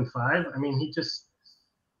go 0-5. I mean,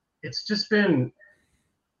 it's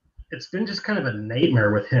been just kind of a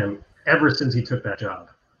nightmare with him ever since he took that job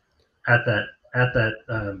at that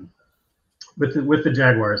with the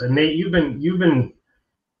Jaguars. And Nate, you've been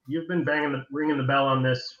ringing the bell on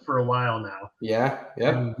this for a while now. Yeah.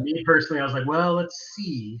 Me personally, I was like, well, let's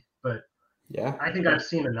see, but yeah, I think I've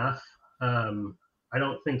seen enough. I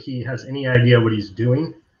don't think he has any idea what he's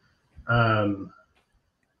doing.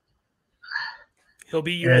 He'll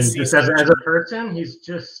be and USC just as a person, he's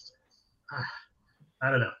just I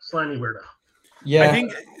don't know, slimy weirdo. Yeah, I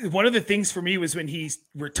think one of the things for me was when he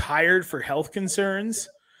retired for health concerns,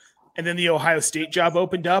 and then the Ohio State job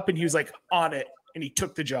opened up, and he was like on it, and he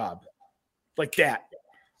took the job like that.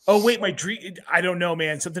 Oh wait, my dream. I don't know,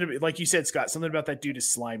 man. Something like you said, Scott. Something about that dude is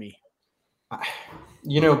slimy.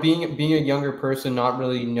 Being a younger person, not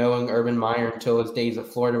really knowing Urban Meyer until his days at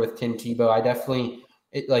Florida with Tim Tebow, I definitely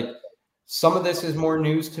some of this is more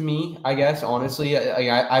news to me, I guess. Honestly,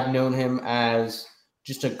 I've known him as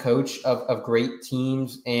just a coach of great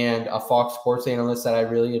teams and a Fox Sports analyst that I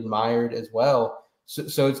really admired as well.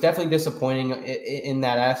 So it's definitely disappointing in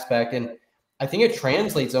that aspect. And I think it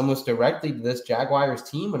translates almost directly to this Jaguars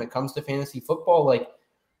team when it comes to fantasy football. Like,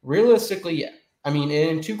 realistically, I mean,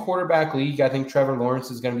 in a 2-quarterback league, I think Trevor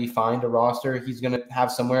Lawrence is going to be fine to roster. He's going to have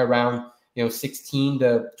somewhere around 16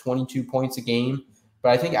 to 22 points a game.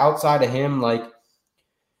 But I think outside of him, like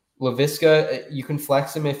LaVisca, you can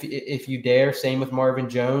flex him if you dare. Same with Marvin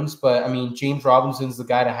Jones. But I mean, James Robinson's the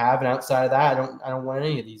guy to have, and outside of that, I don't want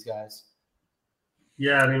any of these guys.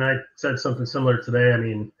 Yeah, I mean, I said something similar today. I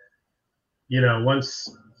mean, once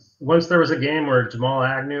there was a game where Jamal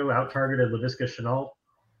Agnew out-targeted Laviska Shenault,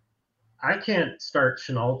 I can't start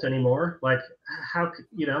Shenault anymore. Like, how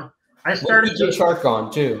I started DJ Chark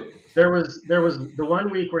on too. There was the 1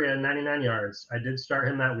 week where he had 99 yards. I did start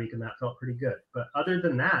him that week, and that felt pretty good. But other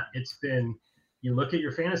than that, it's been, you look at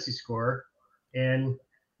your fantasy score, and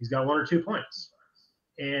he's got 1 or 2 points.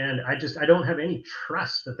 And I don't have any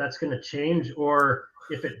trust that that's going to change, or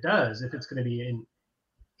if it does, if it's going to be in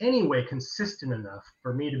any way consistent enough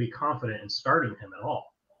for me to be confident in starting him at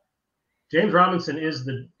all. James Robinson is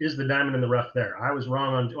the diamond in the rough there. I was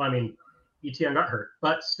wrong on. I mean, ETN got hurt,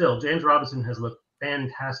 but still, James Robinson has looked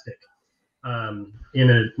fantastic in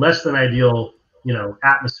a less than ideal,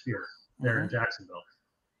 atmosphere there in Jacksonville.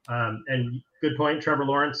 And good point, Trevor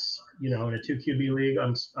Lawrence. In a 2 QB league,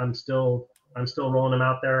 I'm still rolling him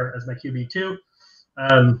out there as my QB too.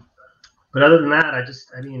 But other than that,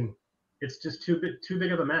 it's just too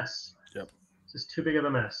big of a mess. Yep, it's just too big of a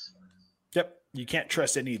mess. Yep, you can't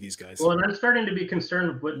trust any of these guys. Well, and I'm starting to be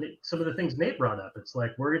concerned with some of the things Nate brought up. It's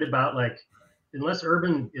like worried about unless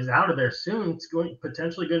Urban is out of there soon, it's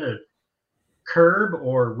potentially going to curb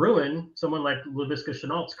or ruin someone like Laviska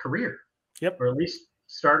Shenault's career. Yep, or at least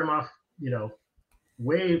start him off,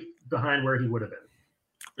 way behind where he would have been.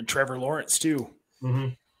 And Trevor Lawrence too. Mm-hmm.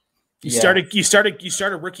 You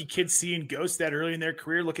start a rookie kid seeing ghosts that early in their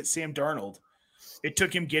career. Look at Sam Darnold. It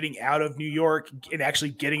took him getting out of New York and actually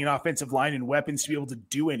getting an offensive line and weapons to be able to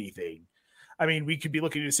do anything. I mean, we could be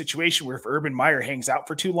looking at a situation where if Urban Meyer hangs out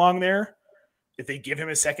for too long there, if they give him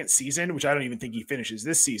a second season, which I don't even think he finishes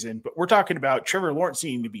this season, but we're talking about Trevor Lawrence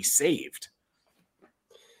needing to be saved.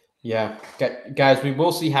 Yeah, guys, we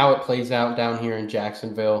will see how it plays out down here in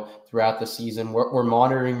Jacksonville throughout the season. We're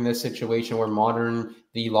monitoring this situation. We're monitoring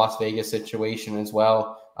the Las Vegas situation as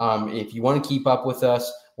well. If you want to keep up with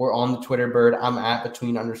us, we're on the Twitter bird. I'm at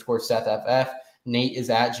 _SethFF. Nate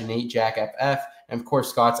is at JanateJackFF. And, of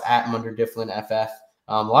course, Scott's at MunderDifflinFF.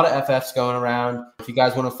 A lot of FFs going around. If you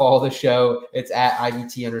guys want to follow the show, it's at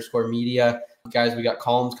IBT_media. Guys, we got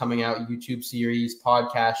columns coming out, YouTube series,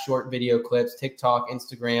 podcast, short video clips, TikTok,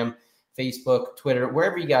 Instagram, Facebook, Twitter,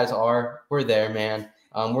 wherever you guys are, we're there, man.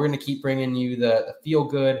 We're going to keep bringing you the feel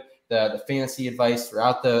good, the fantasy advice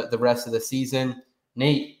throughout the rest of the season.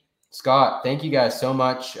 Nate, Scott, thank you guys so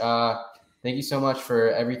much. Thank you so much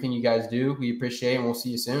for everything you guys do. We appreciate it, and we'll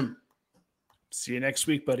see you soon. See you next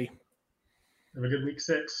week, buddy. Have a good week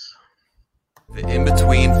 6. The In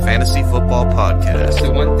Between Fantasy Football Podcast. The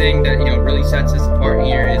one thing that really sets us apart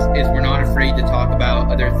here is we're not afraid to talk about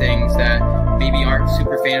other things that maybe aren't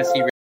super fantasy